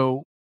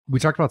 So we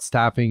talked about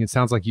staffing. It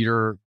sounds like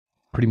you're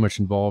pretty much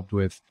involved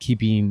with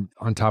keeping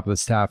on top of the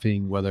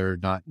staffing, whether or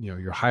not,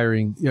 you're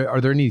hiring.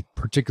 Are there any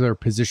particular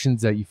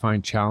positions that you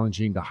find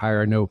challenging to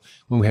hire? I know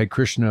when we had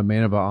Krishna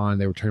Manava on,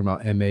 they were talking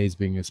about MAs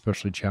being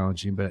especially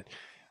challenging, but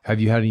have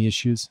you had any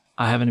issues?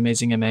 I have an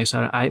amazing MA.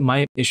 So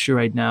my issue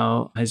right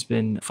now has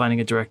been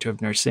finding a director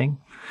of nursing.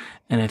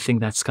 And I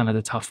think that's kind of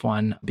the tough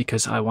one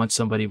because I want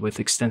somebody with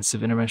extensive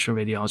interventional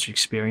radiology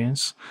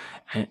experience.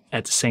 And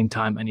at the same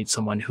time, I need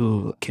someone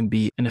who can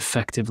be an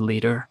effective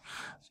leader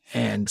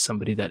and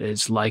somebody that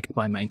is liked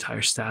by my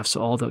entire staff.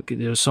 So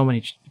there's so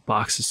many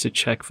boxes to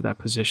check for that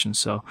position.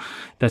 So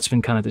that's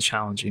been kind of the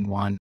challenging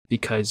one.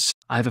 Because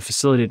I have a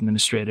facility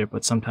administrator,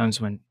 but sometimes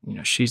when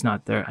she's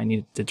not there, I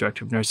need the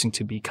director of nursing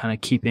to be kind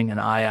of keeping an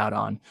eye out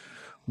on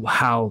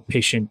how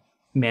patient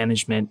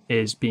management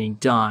is being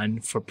done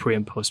for pre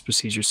and post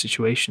procedure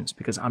situations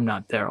because I'm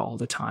not there all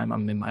the time.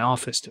 I'm in my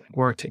office doing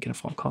work, taking a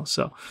phone call.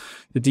 So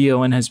the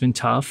DON has been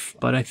tough,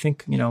 but I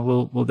think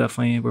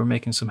we're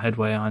making some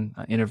headway on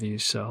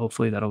interviews. So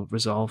hopefully that'll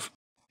resolve.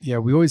 Yeah,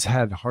 we always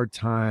had a hard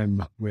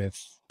time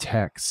with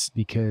techs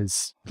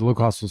because the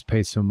local hospitals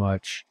pay so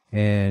much,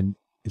 and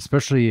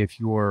especially if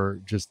you're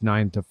just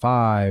 9 to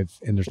 5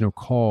 and there's no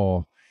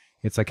call,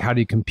 it's like, how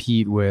do you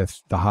compete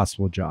with the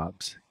hospital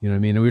jobs? You know what I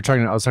mean?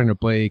 And I was talking to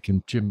Blake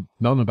and Jim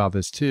Melton about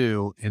this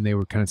too, and they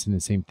were kind of saying the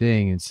same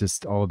thing. It's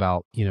just all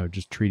about,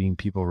 just treating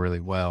people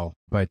really well.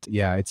 But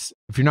yeah, if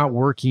you're not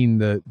working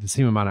the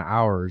same amount of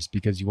hours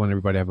because you want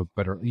everybody to have a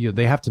better,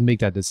 they have to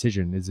make that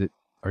decision.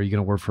 Are you going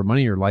to work for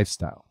money or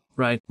lifestyle?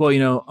 Right.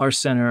 Well, our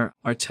center,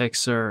 our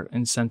techs are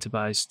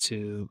incentivized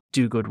to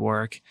do good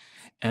work.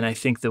 And I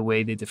think the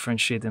way they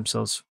differentiate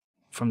themselves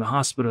from the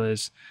hospital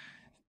is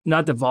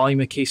not the volume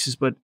of cases,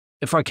 but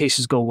if our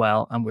cases go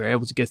well and we're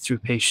able to get through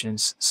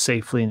patients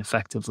safely and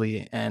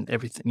effectively and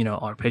everything,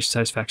 our patient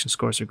satisfaction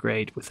scores are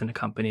great within the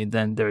company,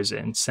 then there's an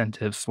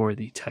incentive for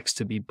the techs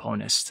to be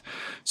bonused.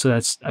 So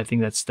I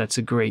think that's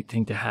a great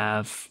thing to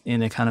have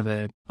in a kind of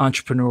a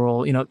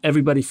entrepreneurial,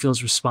 everybody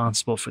feels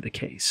responsible for the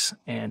case.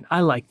 And I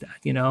like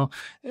that,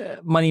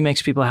 money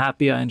makes people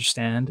happy. I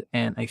understand.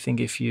 And I think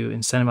if you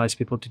incentivize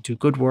people to do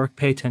good work,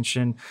 pay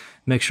attention,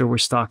 make sure we're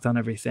stocked on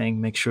everything,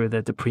 make sure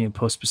that the pre and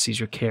post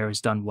procedure care is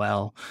done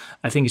well.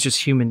 I think it's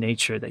just human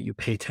nature that you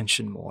pay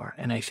attention more.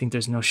 And I think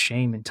there's no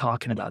shame in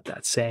talking about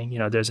that, saying,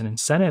 there's an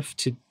incentive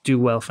to do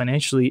well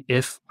financially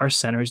if our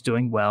center is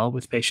doing well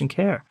with patient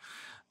care.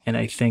 And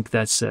I think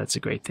that's a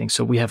great thing.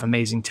 So we have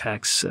amazing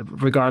techs,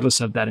 regardless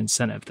of that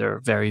incentive. They're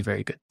very,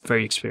 very good,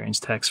 very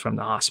experienced techs from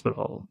the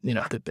hospital.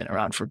 They've been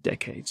around for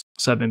decades.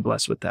 So I've been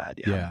blessed with that.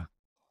 Yeah.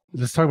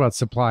 Let's talk about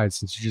supplies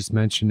since you just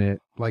mentioned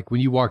it. Like when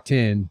you walked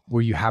in,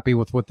 were you happy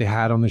with what they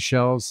had on the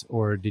shelves,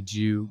 or did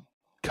you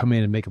come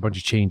in and make a bunch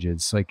of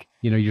changes? Like,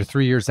 you're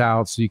 3 years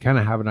out, so you kind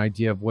of have an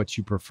idea of what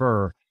you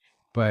prefer,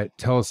 but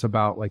tell us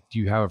about, like, do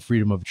you have a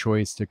freedom of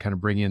choice to kind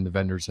of bring in the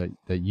vendors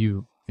that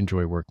you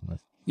enjoy working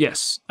with?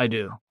 Yes, I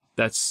do.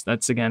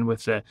 That's again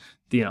with the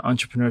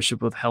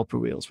entrepreneurship with helper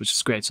wheels, which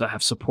is great. So I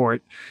have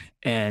support,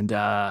 and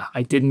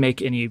I didn't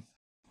make any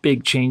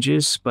big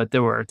changes, but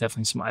there were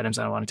definitely some items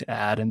I wanted to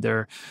add. And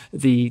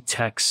the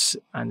techs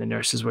and the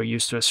nurses were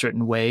used to a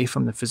certain way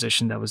from the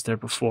physician that was there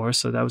before.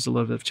 So that was a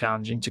little bit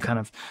challenging to kind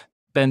of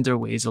bend their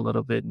ways a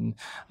little bit and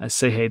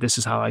say, hey, this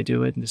is how I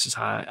do it. And this is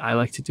how I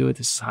like to do it.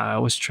 This is how I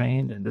was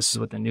trained. And this is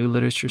what the new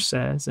literature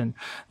says. And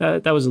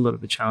that was a little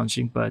bit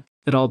challenging, but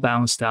it all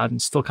balanced out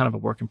and still kind of a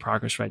work in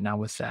progress right now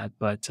with that.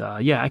 But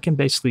yeah, I can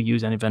basically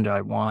use any vendor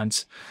I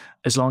want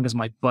as long as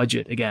my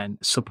budget, again,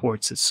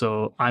 supports it.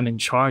 So I'm in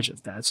charge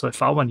of that. So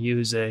if I want to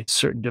use a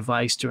certain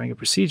device during a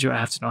procedure, I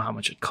have to know how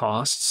much it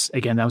costs.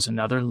 Again, that was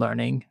another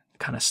learning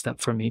kind of step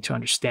for me to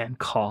understand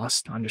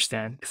cost, to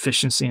understand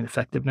efficiency and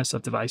effectiveness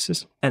of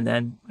devices, and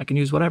then I can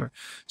use whatever.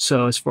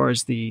 So as far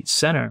as the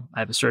center, I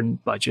have a certain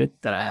budget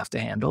that I have to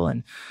handle,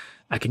 and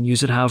I can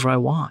use it however I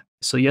want.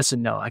 So yes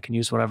and no, I can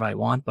use whatever I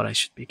want, but I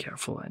should be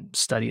careful and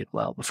study it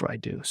well before I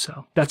do.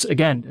 So that's,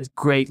 again, a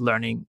great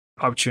learning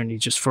opportunity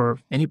just for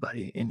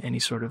anybody in any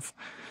sort of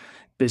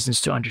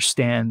business to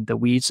understand the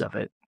weeds of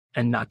it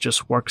and not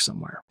just work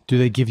somewhere. Do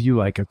they give you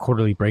like a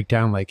quarterly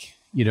breakdown? Like,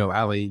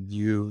 Ali,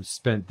 you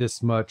spent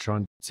this much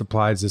on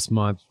supplies this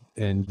month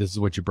and this is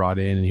what you brought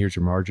in and here's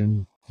your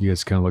margin. You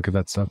guys kind of look at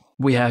that stuff?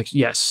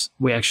 Yes,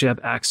 we actually have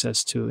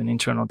access to an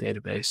internal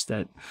database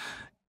that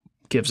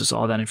gives us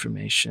all that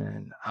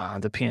information,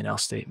 the P&L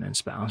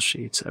statements, balance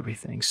sheets,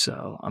 everything.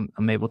 So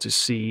I'm able to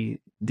see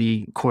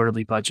the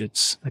quarterly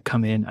budgets that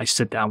come in. I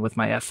sit down with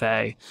my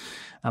FA,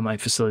 my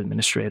facility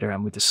administrator,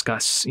 and we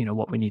discuss,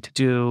 what we need to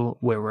do,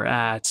 where we're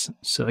at.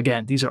 So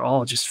again, these are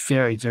all just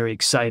very, very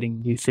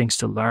exciting new things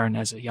to learn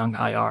as a young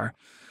IR,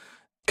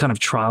 kind of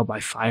trial by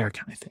fire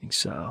kind of thing.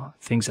 So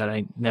things that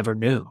I never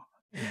knew.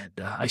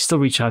 And I still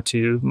reach out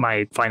to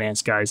my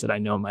finance guys that I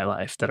know in my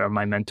life that are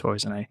my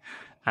mentors, and I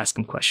ask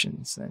them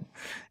questions and,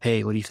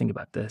 hey, what do you think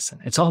about this?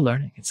 And it's all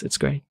learning. It's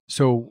great.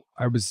 So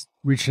I was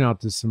reaching out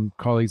to some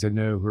colleagues I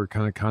know who are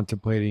kind of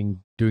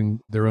contemplating doing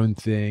their own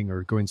thing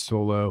or going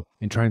solo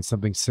and trying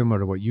something similar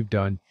to what you've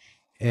done.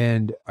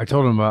 And I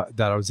told them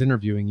that I was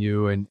interviewing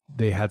you and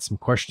they had some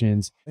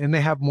questions, and they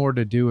have more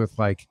to do with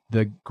like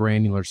the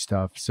granular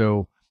stuff.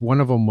 So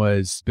one of them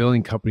was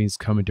billing companies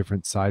come in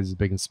different sizes,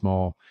 big and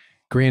small.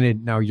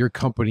 Granted, now your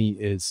company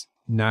is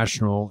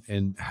national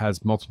and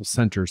has multiple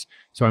centers.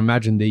 So I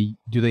imagine they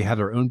have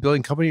their own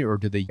billing company, or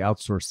do they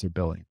outsource their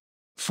billing?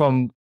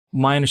 From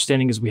my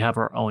understanding is we have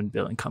our own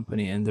billing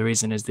company. And the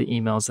reason is the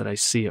emails that I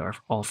see are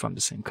all from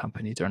the same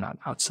company. They're not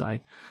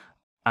outside.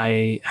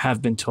 I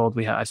have been told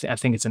I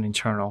think it's an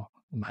internal,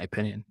 in my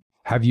opinion.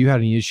 Have you had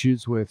any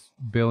issues with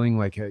billing,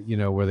 like,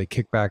 where they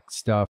kick back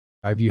stuff?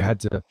 Have you had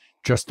to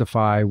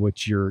justify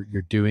what you're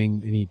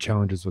doing? Any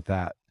challenges with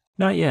that?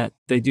 Not yet.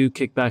 They do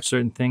kick back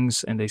certain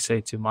things and they say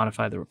to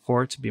modify the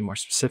report to be more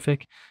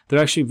specific.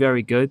 They're actually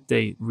very good.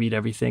 They read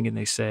everything and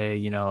they say,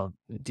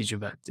 did you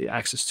have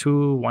access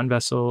to one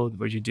vessel?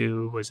 What did you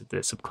do? Was it the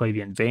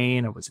subclavian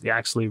vein or was it the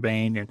axillary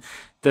vein? And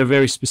they're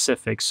very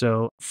specific.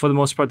 So for the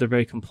most part, they're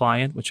very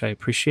compliant, which I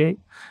appreciate.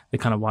 They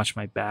kind of watch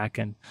my back,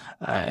 and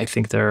I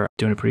think they're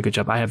doing a pretty good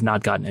job. I have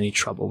not gotten any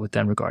trouble with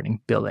them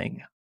regarding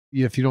billing.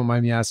 If you don't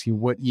mind me asking,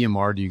 what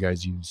EMR do you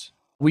guys use?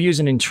 We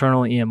use an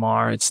internal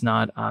EMR. It's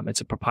not,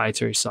 it's a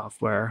proprietary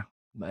software.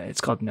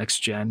 It's called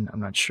NextGen. I'm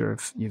not sure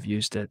if you've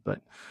used it,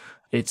 but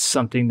it's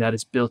something that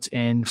is built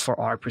in for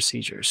our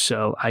procedures.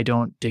 So I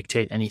don't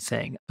dictate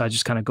anything. I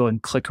just kind of go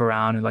and click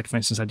around. And like, for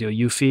instance, I do a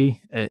UFI,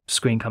 a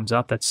screen comes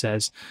up that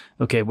says,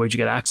 okay, where'd you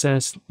get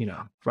access?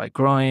 Right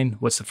groin.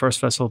 What's the first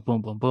vessel?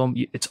 Boom, boom, boom.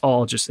 It's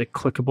all just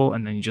clickable.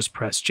 And then you just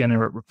press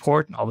generate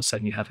report. And all of a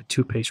sudden you have a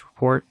 2-page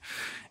report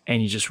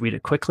and you just read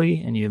it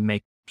quickly and you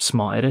make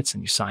small edits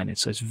and you sign it.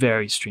 So it's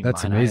very streamlined.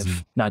 That's amazing.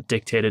 I've not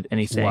dictated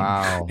anything in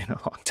a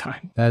long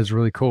time. That is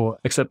really cool.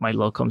 Except my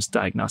locums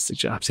diagnostic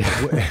jobs.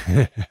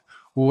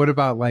 Well, what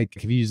about like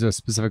if you use a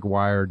specific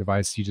wire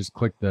device, you just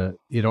click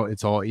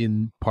it's all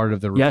in part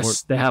of the report?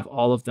 Yes, they have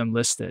all of them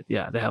listed.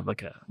 Yeah, they have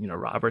like a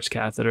Roberts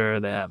catheter.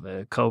 They have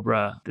a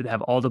Cobra. They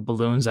have all the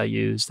balloons I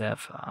use. They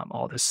have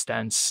all the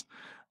stents.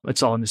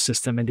 It's all in the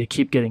system, and they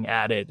keep getting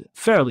added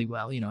fairly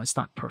well. It's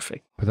not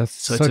perfect, but that's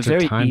so such it's a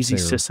very easy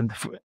saver. system.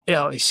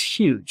 It's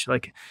huge.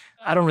 Like,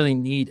 I don't really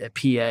need a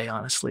PA,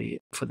 honestly,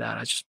 for that.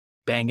 I just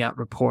bang out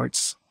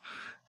reports.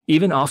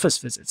 Even office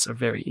visits are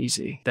very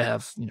easy. They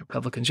have,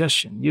 pelvic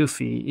congestion,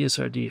 UFI,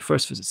 ESRD,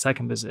 first visit,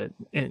 second visit,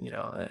 and,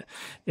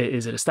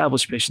 is it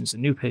established patients, a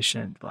new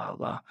patient, blah, blah,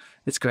 blah.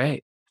 It's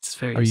great. It's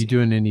very Are easy. you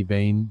doing any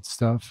vein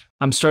stuff?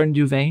 I'm starting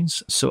to do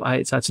veins. So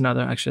that's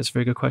a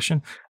very good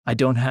question. I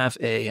don't have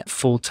a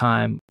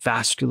full-time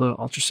vascular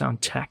ultrasound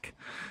tech.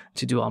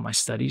 to do all my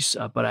studies,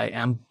 but I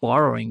am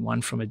borrowing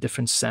one from a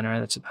different center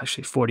that's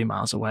actually 40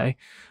 miles away.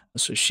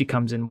 So she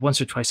comes in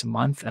once or twice a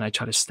month, and I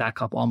try to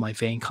stack up all my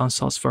vein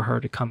consults for her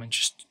to come and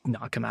just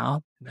knock them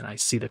out. And then I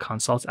see the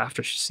consults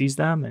after she sees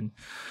them. And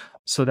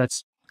so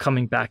that's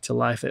coming back to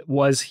life. It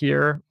was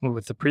here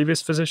with the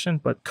previous physician,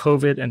 but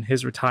COVID and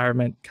his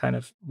retirement kind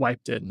of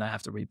wiped it, and I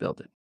have to rebuild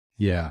it.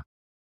 Yeah.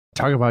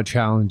 Talk about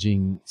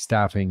challenging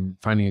staffing.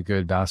 Finding a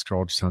good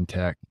vascular ultrasound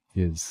tech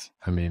is,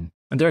 and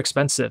they're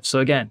expensive. So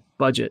again,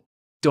 budget.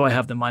 Do I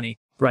have the money?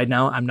 Right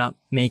now, I'm not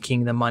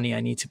making the money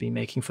I need to be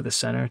making for the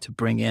center to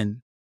bring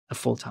in a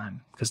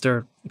full-time because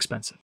they're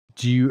expensive.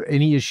 Do you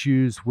any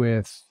issues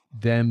with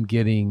them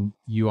getting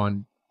you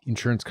on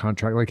insurance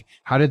contract? Like,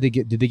 how did they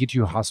get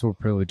you hospital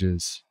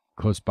privileges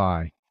close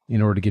by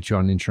in order to get you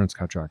on insurance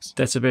contracts?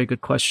 That's a very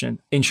good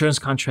question. Insurance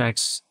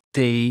contracts,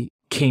 they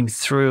came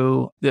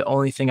through. The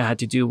only thing I had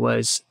to do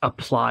was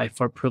apply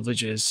for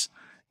privileges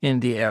in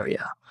the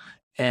area.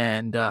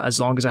 And as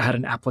long as I had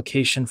an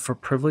application for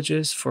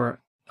privileges for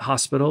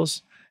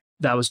hospitals,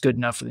 that was good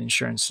enough for the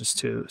insurances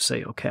to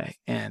say, okay.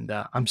 And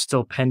I'm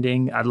still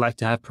pending. I'd like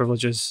to have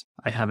privileges.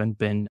 I haven't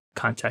been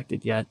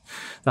contacted yet.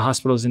 The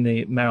hospitals in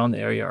the Maryland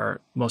area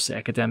are mostly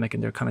academic,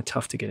 and they're kind of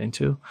tough to get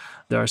into.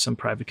 There are some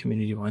private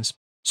community ones.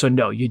 So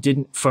no, you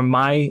didn't.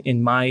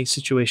 In my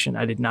situation,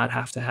 I did not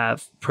have to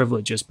have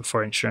privileges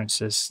before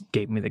insurances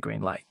gave me the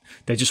green light.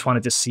 They just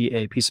wanted to see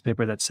a piece of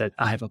paper that said,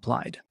 I have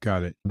applied.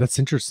 Got it. That's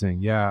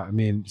interesting. Yeah.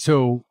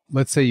 So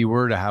let's say you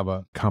were to have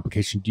a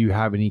complication. Do you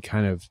have any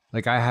kind of,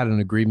 like, I had an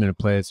agreement in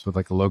place with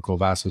like a local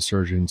vascular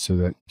surgeon so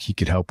that he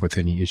could help with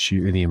any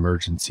issue, any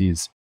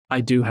emergencies? I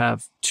do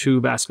have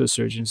 2 vascular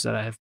surgeons that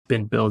I have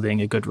been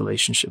building a good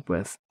relationship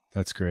with.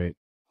 That's great.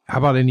 How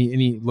about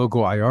any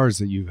local IRs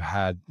that you've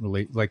had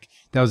relate? Like,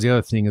 that was the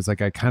other thing, is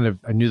like,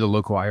 I knew the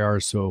local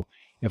IRs. So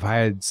if I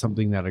had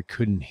something that I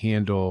couldn't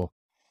handle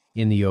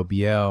in the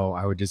OBL,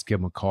 I would just give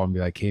them a call and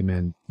be like, hey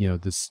man,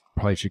 this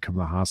probably should come to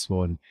the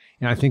hospital. And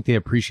I think they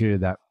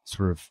appreciated that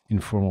sort of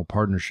informal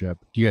partnership.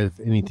 Do you have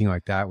anything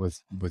like that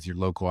with your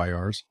local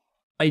IRs?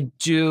 I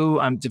do.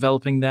 I'm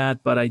developing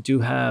that, but I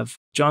do have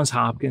Johns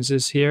Hopkins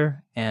is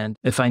here. And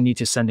if I need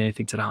to send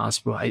anything to the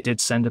hospital, I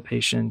did send a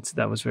patient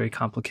that was very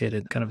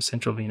complicated, kind of a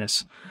central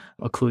venous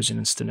occlusion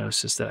and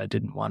stenosis that I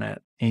didn't want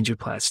an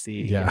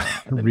angioplasty. Yeah,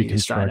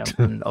 reconstruct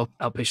in an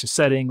outpatient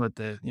setting with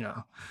the,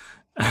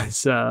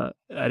 so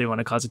I didn't want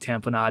to cause a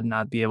tamponade and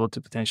not be able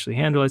to potentially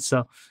handle it.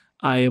 So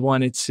I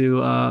wanted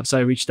to, so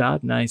I reached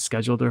out and I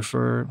scheduled her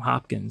for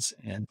Hopkins.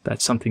 And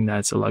that's something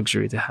that's a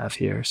luxury to have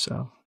here.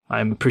 So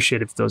I'm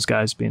appreciative of those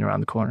guys being around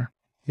the corner.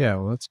 Yeah,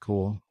 well, that's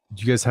cool.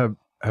 Do you guys have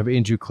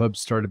angio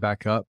clubs started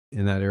back up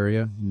in that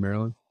area in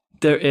Maryland?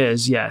 There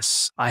is,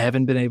 yes. I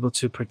haven't been able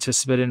to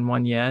participate in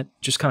one yet,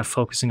 just kind of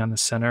focusing on the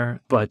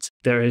center, but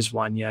there is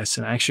one, yes.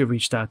 And I actually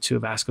reached out to a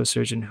vascular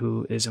surgeon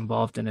who is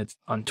involved in it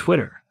on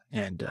Twitter,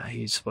 and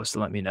he's supposed to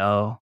let me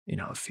know,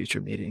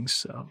 future meetings.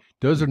 So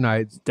those are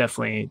nice.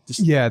 Definitely.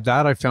 Yeah,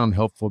 that I found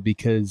helpful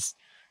because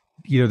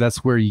that's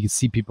where you can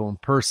see people in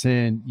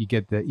person. You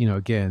get the,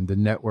 again, the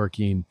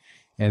networking,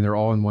 and they're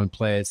all in one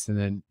place. And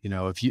then,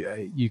 if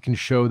you can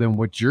show them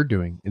what you're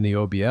doing in the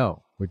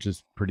OBL, which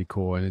is pretty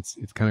cool. And it's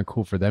kind of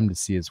cool for them to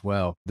see as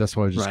well. That's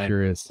why I was just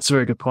curious. That's a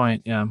very good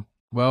point. Yeah.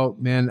 Well,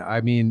 man,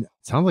 it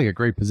sounds like a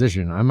great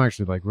position. I'm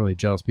actually like really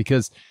jealous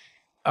because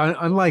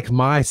unlike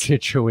my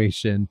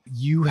situation,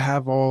 you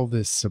have all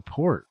this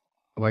support.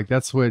 Like,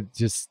 that's what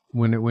just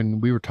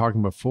when we were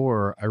talking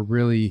before, I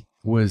really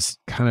was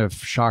kind of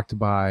shocked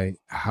by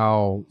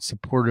how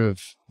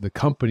supportive the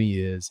company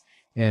is,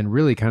 and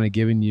really kind of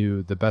giving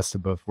you the best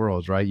of both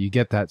worlds, right? You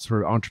get that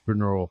sort of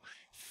entrepreneurial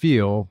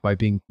feel by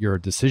being, you're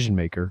a decision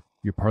maker,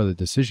 you're part of the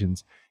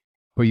decisions,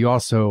 but you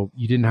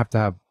didn't have to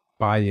have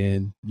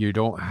buy-in. You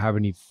don't have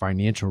any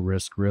financial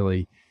risk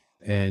really.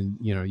 And,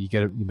 you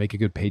make a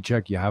good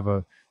paycheck, you have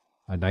a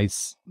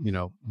nice,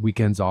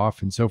 weekends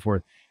off and so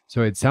forth.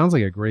 So it sounds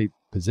like a great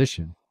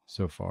position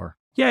so far.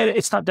 Yeah,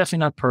 it's definitely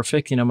not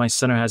perfect. My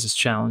center has its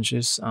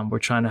challenges. We're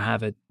trying to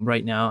have it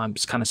right now. I'm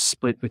just kind of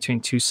split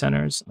between 2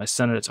 centers, my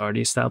center that's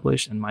already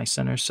established and my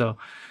center. So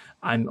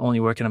I'm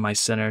only working at my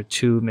center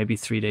 2, maybe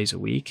 3 days a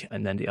week.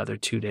 And then the other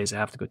 2 days I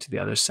have to go to the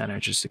other center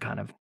just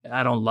to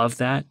I don't love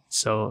that.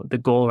 So the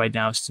goal right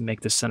now is to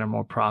make the center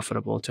more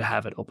profitable, to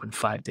have it open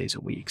 5 days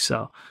a week.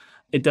 So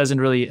it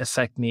doesn't really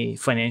affect me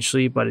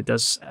financially, but it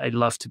does. I'd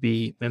love to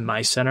be in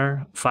my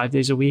center 5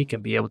 days a week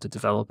and be able to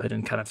develop it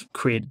and kind of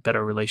create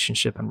better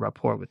relationship and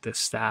rapport with the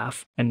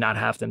staff and not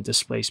have them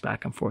displaced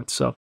back and forth.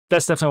 So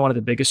that's definitely one of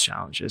the biggest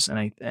challenges.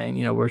 And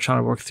we're trying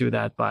to work through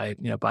that by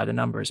the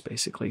numbers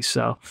basically.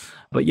 So,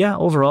 but yeah,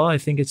 overall, I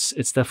think it's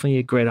definitely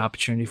a great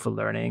opportunity for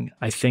learning.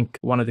 I think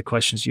one of the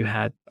questions you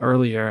had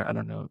earlier, I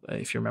don't know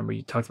if you remember,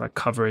 you talked about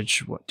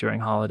coverage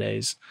during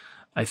holidays.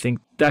 I think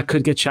that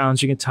could get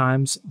challenging at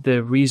times.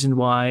 The reason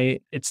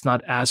why it's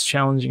not as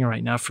challenging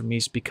right now for me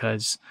is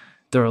because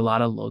there are a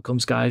lot of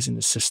locums guys in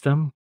the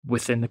system.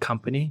 within the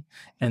company,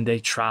 and they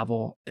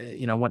travel,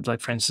 like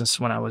for instance,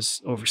 when I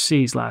was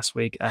overseas last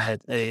week, I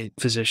had a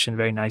physician,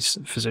 very nice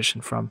physician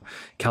from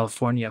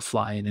California,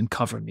 fly in and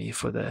cover me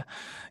for the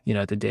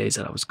days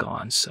that I was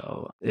gone.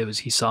 So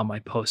he saw my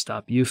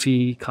post-op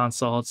UFI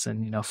consults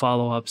and,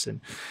 follow-ups,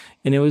 and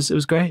it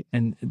was great.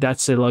 And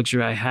that's a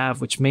luxury I have,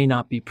 which may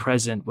not be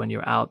present when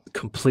you're out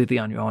completely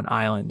on your own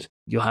island.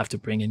 You'll have to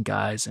bring in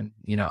guys, and,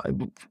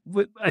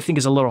 I think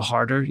it's a little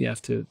harder. You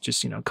have to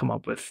just, come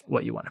up with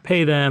what you want to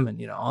pay them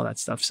and, all that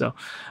stuff. So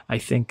I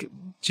think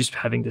just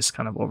having this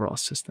kind of overall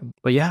system.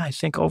 But yeah, I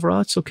think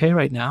overall it's okay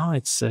right now.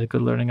 It's a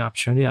good learning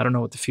opportunity. I don't know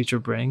what the future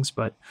brings,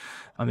 but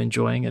I'm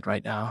enjoying it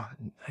right now.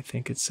 I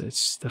think it's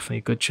definitely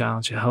a good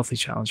challenge, a healthy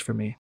challenge for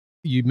me.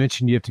 You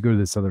mentioned you have to go to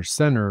this other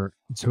center.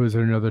 So is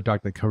there another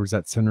doc that covers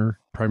that center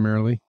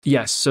primarily?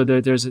 Yes. So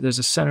there's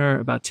a center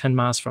about 10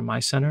 miles from my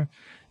center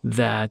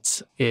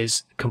that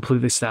is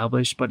completely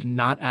established, but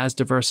not as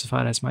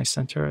diversified as my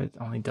center. It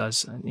only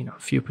does, a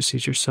few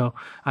procedures. So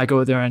I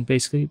go there and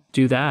basically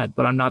do that,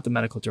 but I'm not the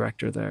medical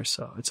director there.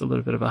 So it's a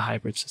little bit of a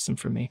hybrid system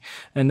for me.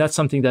 And that's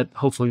something that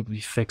hopefully will be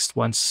fixed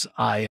once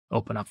I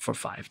open up for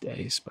 5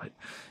 days. But,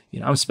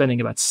 I'm spending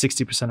about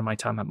 60% of my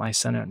time at my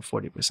center and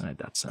 40% at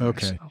that center.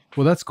 Okay. So.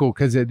 Well, that's cool,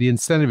 because the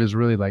incentive is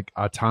really like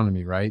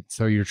autonomy, right?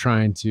 So you're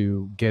trying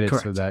to get it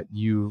Correct. So that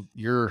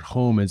your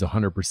home is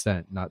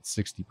 100%, not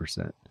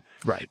 60%.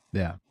 Right.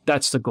 Yeah.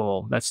 That's the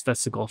goal. That's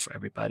the goal for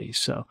everybody.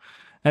 So,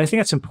 and I think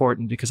that's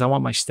important because I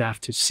want my staff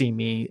to see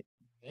me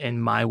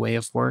in my way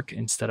of work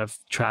instead of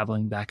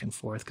traveling back and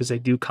forth, because they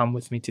do come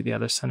with me to the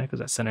other center because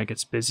that center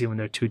gets busy when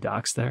there are 2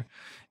 docs there.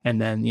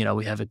 And then,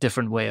 we have a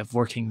different way of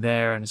working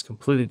there and it's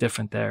completely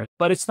different there.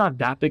 But it's not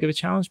that big of a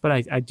challenge, but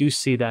I do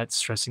see that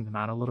stressing them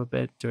out a little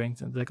bit during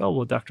like, oh,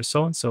 well, Dr.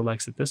 So-and-so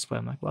likes it this way.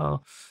 I'm like,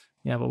 well,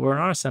 yeah, but we're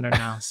in our center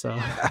now. So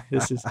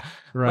this is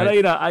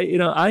right.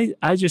 But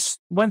I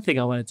just, one thing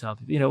I want to tell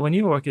people, when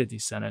you work at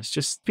these centers,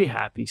 just be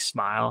happy,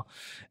 smile,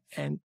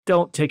 and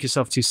don't take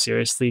yourself too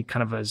seriously,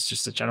 kind of as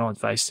just a general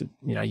advice to,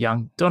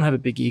 don't have a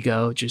big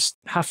ego, just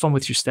have fun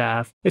with your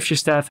staff. If your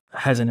staff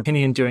has an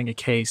opinion during a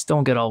case,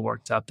 don't get all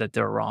worked up that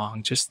they're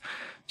wrong. Just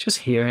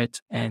hear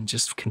it and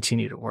just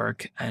continue to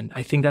work. And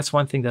I think that's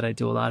one thing that I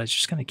do a lot is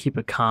just going to keep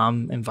a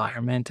calm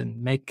environment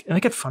and make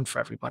it fun for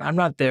everybody. I'm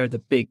not there, the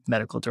big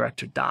medical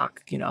director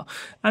doc,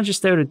 I'm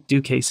just there to do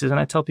cases. And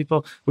I tell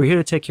people, we're here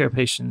to take care of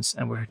patients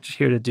and we're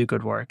here to do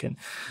good work. And,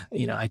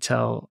 I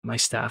tell my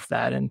staff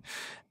that, and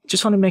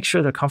just want to make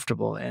sure they're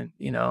comfortable. And,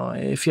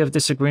 if you have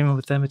disagreement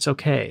with them, it's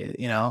okay.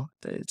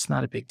 It's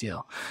not a big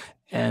deal.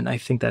 And I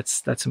think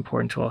that's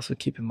important to also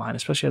keep in mind,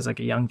 especially as like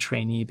a young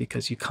trainee,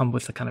 because you come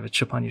with a kind of a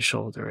chip on your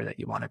shoulder that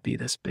you want to be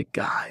this big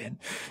guy.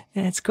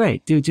 And it's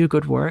great. Do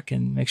good work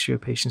and make sure your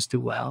patients do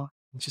well.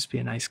 Just be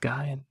a nice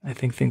guy. And I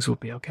think things will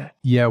be okay.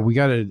 Yeah,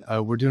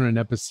 we're doing an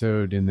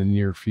episode in the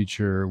near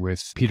future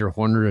with Peter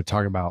Horner to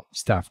talk about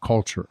staff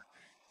culture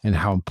and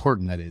how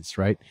important that is,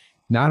 right?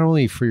 Not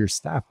only for your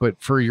staff, but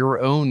for your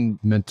own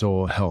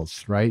mental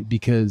health, right?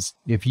 Because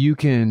if you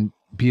can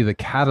be the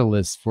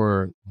catalyst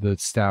for the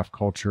staff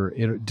culture,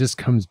 it just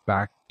comes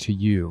back to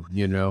you.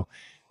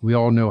 We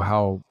all know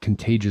how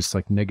contagious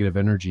like negative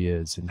energy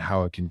is and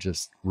how it can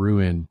just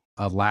ruin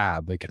a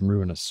lab. It can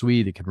ruin a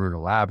suite. It can ruin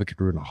a lab. It can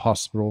ruin a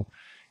hospital.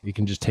 It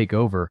can just take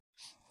over.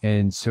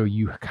 And so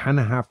you kind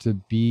of have to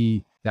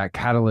be that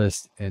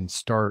catalyst and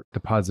start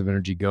the positive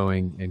energy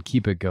going and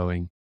keep it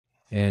going.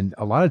 And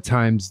a lot of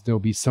times there'll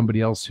be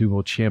somebody else who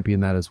will champion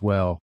that as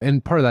well.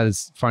 And part of that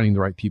is finding the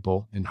right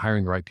people and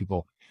hiring the right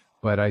people.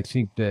 But I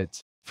think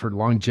that for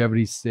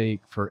longevity's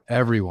sake, for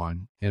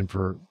everyone, and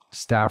for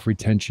staff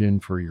retention,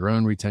 for your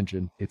own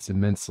retention, it's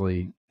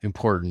immensely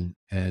important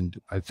and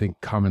I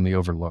think commonly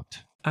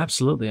overlooked.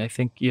 Absolutely. I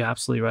think you're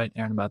absolutely right,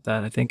 Aaron, about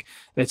that. I think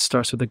it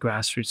starts with the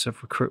grassroots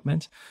of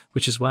recruitment,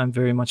 which is why I'm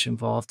very much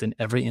involved in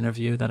every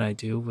interview that I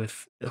do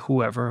with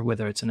whoever,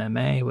 whether it's an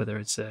MA, whether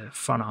it's a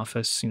front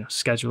office,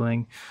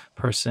 scheduling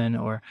person,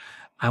 or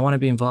I want to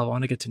be involved. I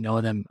want to get to know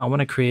them. I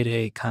want to create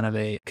a kind of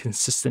a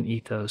consistent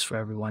ethos for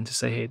everyone to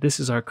say, hey, this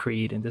is our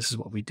creed and this is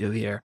what we do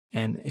here.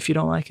 And if you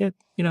don't like it,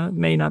 it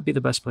may not be the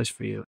best place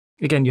for you.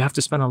 Again, you have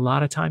to spend a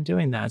lot of time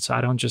doing that. So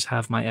I don't just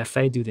have my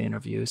FA do the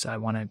interviews. I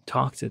want to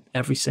talk to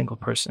every single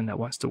person that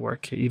wants to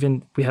work here.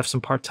 Even we have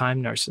some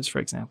part-time nurses, for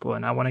example,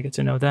 and I want to get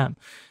to know them.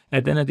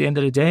 And then at the end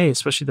of the day,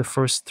 especially the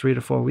first 3 to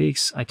 4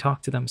 weeks, I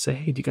talk to them and say,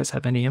 hey, do you guys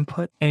have any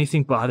input?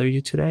 Anything bother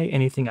you today?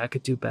 Anything I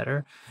could do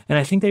better? And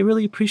I think they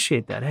really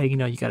appreciate that. Hey,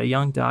 you got a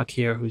young doc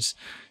here who's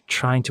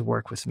trying to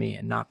work with me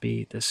and not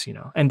be this,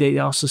 and they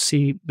also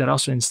see that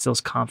also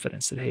instills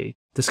confidence that, hey,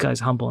 this guy's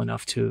humble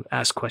enough to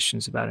ask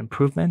questions about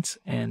improvement.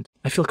 And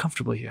I feel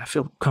comfortable here. I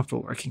feel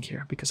comfortable working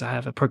here because I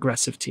have a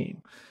progressive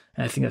team.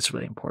 And I think that's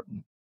really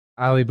important.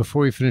 Ali,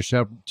 before we finish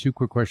up, 2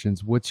 quick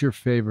questions. What's your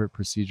favorite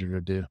procedure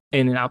to do?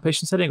 In an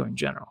outpatient setting or in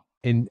general?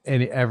 In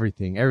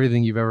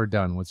everything you've ever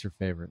done, what's your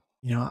favorite?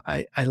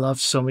 I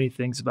love so many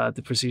things about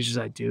the procedures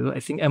I do. I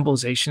think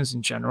embolizations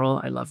in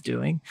general, I love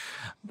doing.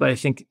 But I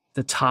think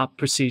the top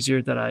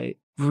procedure that I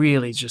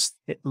really just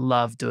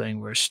love doing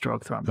were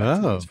stroke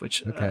thrombectomies,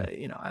 which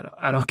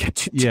I don't get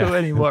to do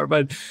anymore.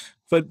 But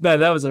man,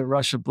 that was a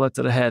rush of blood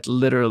to the head,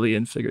 literally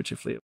and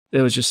figuratively.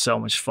 It was just so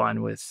much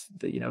fun with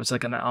it was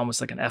like almost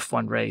like an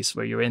F1 race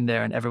where you're in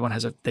there and everyone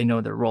they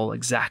know their role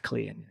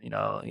exactly, and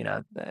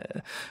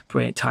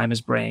brain time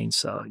is brain,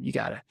 so you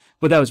gotta.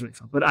 But that was really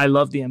fun. But I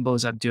love the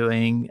embos I'm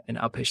doing in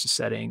outpatient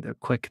setting. They're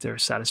quick, they're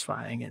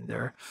satisfying, and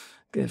they're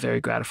very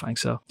gratifying.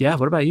 So yeah,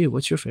 what about you?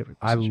 What's your favorite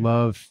procedure? I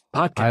love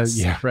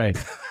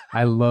podcasts.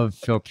 I love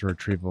filter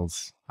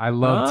retrievals. I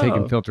love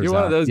taking filters you're out.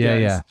 One of those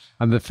guys. Yeah.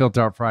 I'm the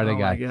filter out Friday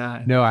guy. My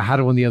God. No, I had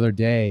one the other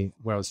day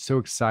where I was so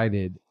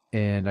excited,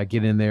 and I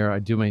get in there, I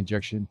do my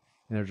injection,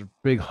 and there's a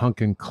big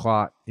hunking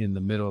clot in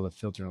the middle of the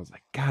filter. And I was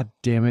like, God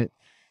damn it.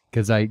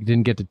 Because I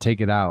didn't get to take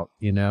it out,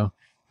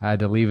 I had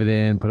to leave it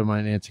in, put it in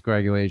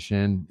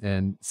anticoagulation,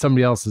 and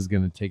somebody else is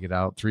going to take it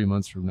out 3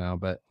 months from now.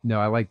 But no,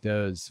 I like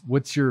those.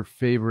 What's your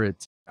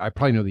favorite? I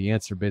probably know the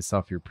answer based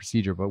off your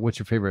procedure, but what's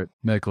your favorite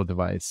medical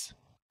device?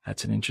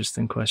 That's an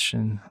interesting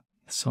question.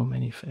 So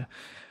many.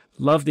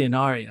 Love the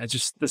Inari.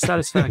 The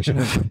satisfaction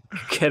of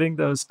getting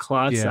those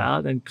clots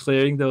out and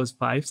clearing those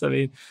pipes. I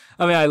mean,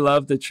 I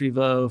love the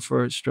Trevo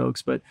for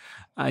strokes, but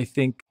I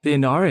think the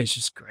Inari is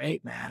just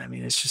great, man. I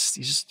mean, it's just,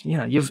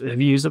 have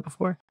you used it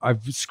before?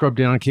 I've scrubbed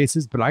in on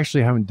cases, but I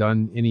actually haven't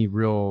done any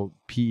real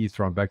PE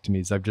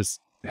thrombectomies. I've just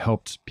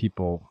helped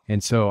people.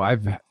 And so I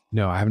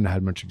haven't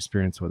had much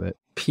experience with it.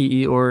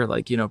 PE or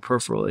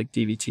peripheral, like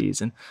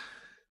DVTs. And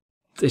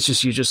it's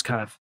just, you just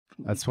kind of,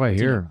 that's why I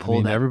hear.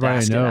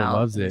 Everybody I know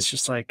loves it. It's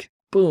just like,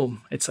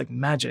 boom. It's like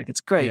magic. It's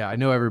great. Yeah, I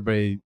know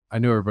everybody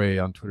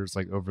on Twitter is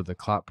like over the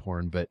clot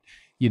porn, but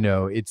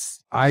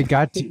I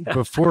got to,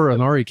 before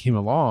Inari came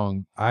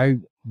along, I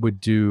would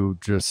do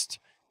just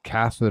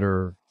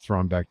catheter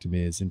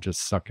thrombectomies and just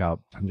suck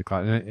out tons of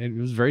clot. And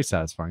it was very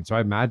satisfying. So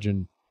I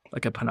imagine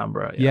like a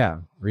penumbra. Yeah.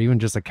 Or even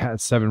just a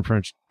 7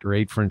 French or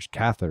 8 French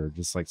catheter,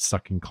 just like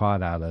sucking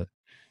clot out of,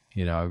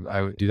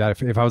 I would do that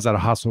if I was at a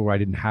hospital where I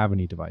didn't have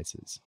any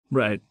devices.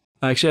 Right.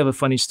 I actually have a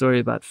funny story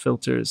about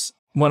filters.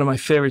 One of my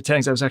favorite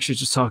techs, I was actually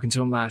just talking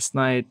to him last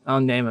night. I'll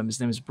name him.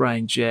 His name is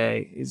Brian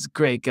J. He's a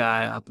great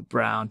guy up at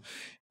Brown.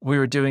 We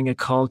were doing a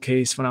call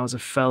case when I was a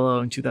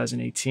fellow in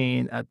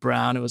 2018 at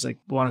Brown. It was like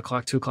 1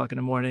 o'clock, 2 o'clock in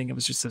the morning. It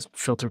was just a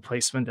filter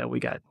placement that we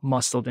got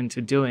muscled into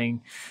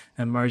doing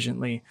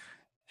emergently.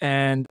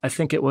 And I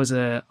think it was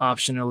a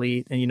option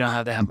elite. And you know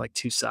how they have like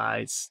two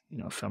sides,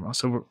 femoral.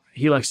 So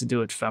he likes to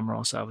do it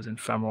femoral. So I was in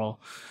femoral.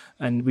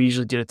 And we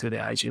usually did it through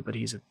the IG, but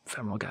he's a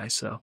femoral guy.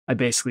 So I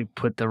basically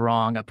put the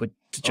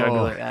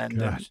jugular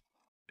end. And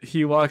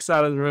he walks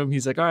out of the room.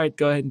 He's like, all right,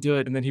 go ahead and do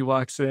it. And then he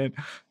walks in.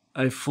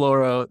 I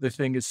fluoro. The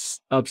thing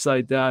is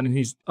upside down.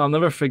 And I'll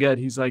never forget.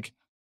 He's like,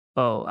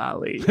 oh,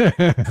 Ali.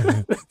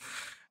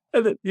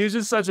 And then, he was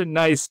just such a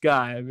nice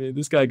guy. I mean,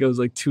 this guy goes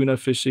like tuna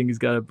fishing. He's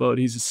got a boat.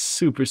 He's a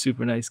super,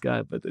 super nice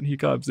guy. But then he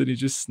comes and he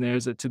just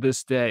snares it to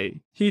this day.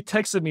 He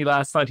texted me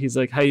last night. He's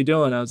like, how you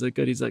doing? I was like,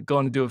 good. He's like,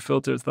 going to do a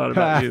filter. Thought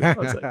about you. I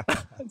was like,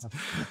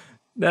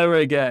 never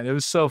again. It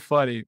was so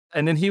funny.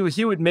 And then he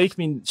would make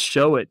me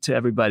show it to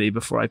everybody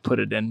before I put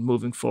it in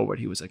moving forward.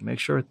 He was like, make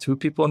sure 2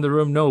 people in the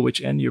room know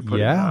which end you're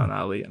putting on,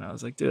 Ali. And I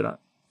was like, dude,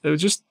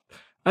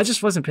 I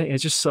just wasn't paying.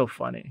 It's just so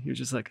funny. He was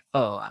just like,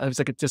 oh, I was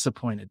like a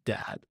disappointed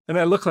dad. And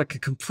I look like a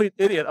complete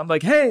idiot. I'm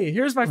like, hey,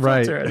 here's my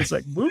filter. And it's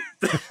like, whoop.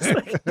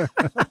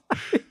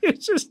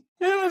 It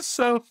was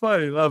so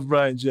funny. Love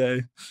Brian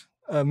J.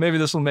 Maybe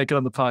this will make it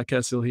on the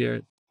podcast. You'll hear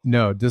it.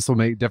 No, this will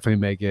definitely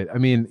make it. I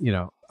mean,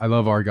 I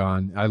love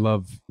Argon. I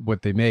love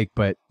what they make,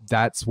 but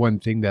that's one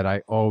thing that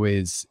I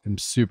always am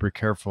super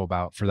careful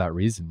about for that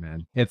reason,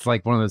 man. It's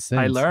like one of those things.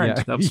 I learned.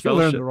 That was you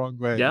learned the wrong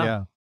way.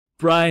 Yeah.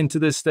 Brian, to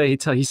this day,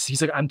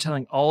 he's like, I'm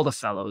telling all the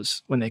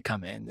fellows when they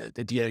come in,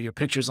 your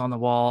picture's on the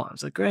wall. I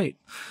was like, great.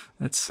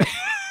 That's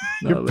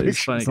your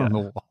picture's on the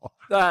wall.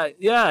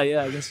 Yeah.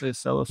 I guess a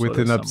fellow with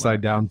an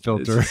upside down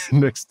filter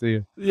next to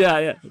you.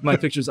 Yeah. My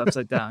picture's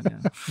upside down.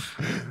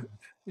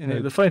 Yeah.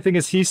 The funny thing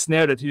is, he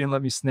snared it. He didn't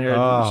let me snare it. He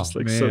was just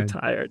like so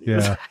tired.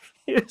 Yeah.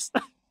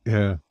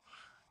 Yeah.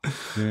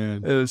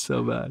 Man. It was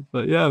so bad.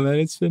 But yeah, man,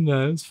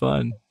 it was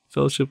fun.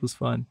 Fellowship was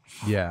fun.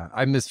 Yeah,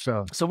 I miss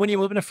fellow. So when are you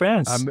moving to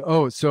France?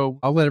 So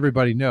I'll let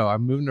everybody know.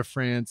 I'm moving to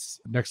France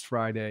next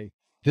Friday.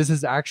 This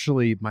is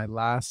actually my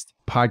last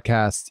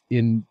podcast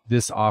in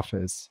this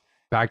office.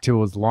 BackTable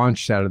was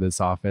launched out of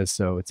this office,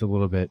 so it's a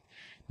little bit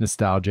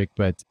nostalgic.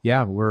 But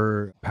yeah,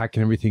 we're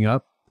packing everything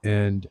up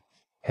and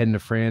heading to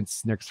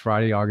France next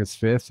Friday, August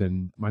 5th.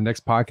 And my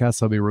next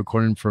podcast I'll be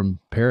recording from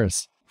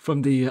Paris.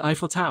 From the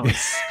Eiffel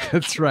Towers.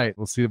 That's right.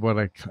 We'll see what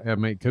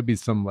it could be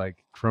some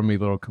like crummy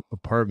little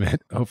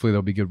apartment. Hopefully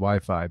there'll be good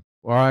Wi-Fi.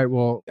 All right.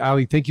 Well,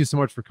 Ali, thank you so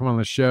much for coming on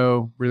the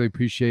show. Really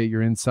appreciate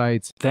your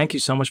insights. Thank you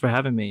so much for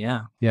having me.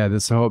 Yeah. Yeah.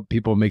 This will help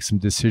people make some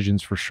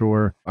decisions for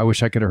sure. I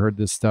wish I could have heard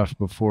this stuff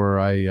before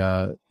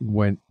I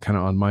went kind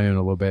of on my own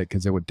a little bit,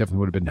 because it definitely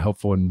would have been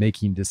helpful in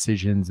making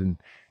decisions and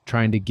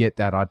trying to get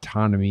that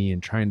autonomy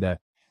and trying to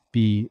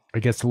be, I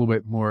guess, a little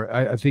bit more.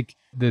 I think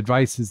the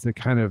advice is you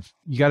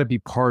got to be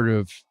part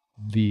of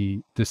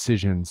the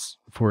decisions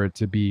for it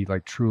to be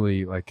like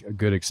truly like a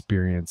good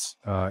experience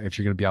if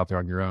you're going to be out there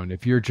on your own.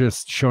 If you're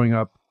just showing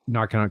up,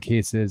 knocking out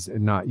cases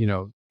and not,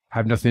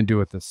 have nothing to do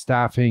with the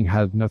staffing,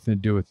 have nothing to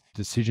do with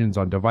decisions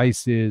on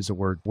devices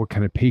or what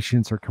kind of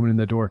patients are coming in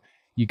the door,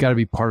 you got to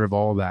be part of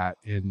all that.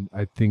 And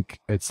I think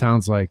it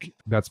sounds like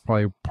that's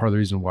probably part of the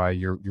reason why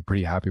you're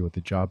pretty happy with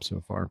the job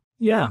so far.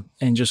 Yeah.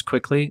 And just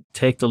quickly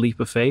take the leap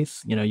of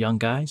faith, young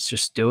guys,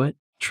 just do it.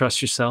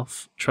 Trust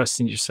yourself, trust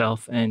in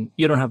yourself, and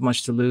you don't have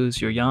much to lose.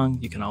 You're young.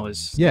 You can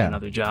always get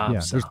another job. Yeah,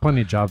 so there's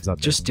plenty of jobs out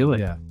there. just do it.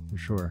 Yeah, for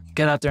sure.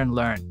 Get out there and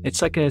learn.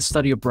 It's like a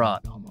study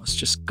abroad almost.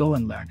 Just go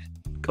and learn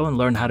it. Go and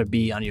learn how to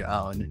be on your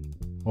own.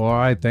 Well, all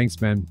right.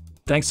 Thanks, man.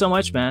 Thanks so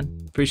much, man.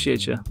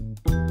 Appreciate you.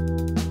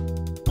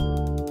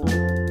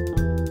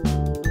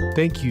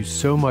 Thank you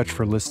so much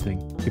for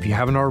listening. If you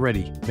haven't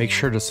already, make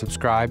sure to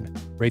subscribe,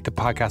 rate the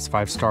podcast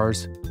 5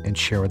 stars, and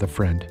share with a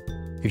friend.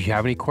 If you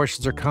have any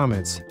questions or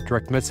comments,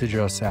 direct message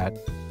us at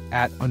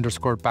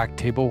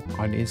 @_BackTable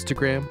on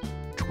Instagram,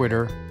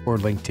 Twitter, or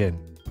LinkedIn.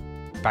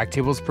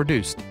 BackTable is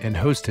produced and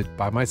hosted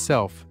by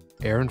myself,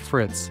 Aaron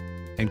Fritts,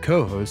 and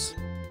co-hosts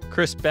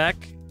Chris Beck,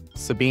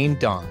 Sabine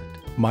Dond,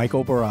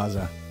 Michael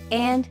Barraza,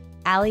 and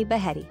Ali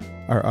Behetti.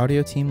 Our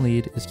audio team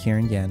lead is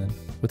Kieran Gannon,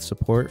 with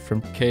support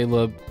from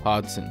Caleb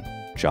Hodson,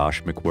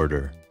 Josh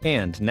McWhirter,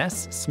 and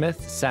Ness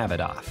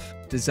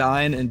Smith-Savadoff.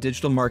 Design and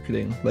digital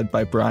marketing led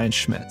by Brian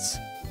Schmitz.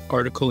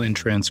 Article and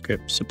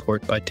transcript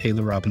support by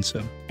Taylor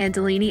Robinson. And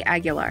Delaney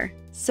Aguilar.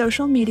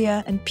 Social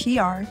media and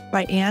PR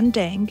by Ann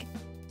Dang.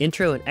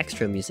 Intro and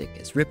extra music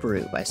is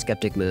Ripperoo by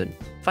Skeptic Moon.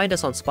 Find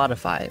us on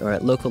Spotify or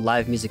at local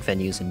live music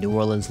venues in New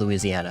Orleans,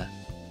 Louisiana.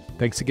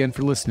 Thanks again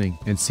for listening,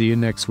 and see you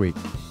next week.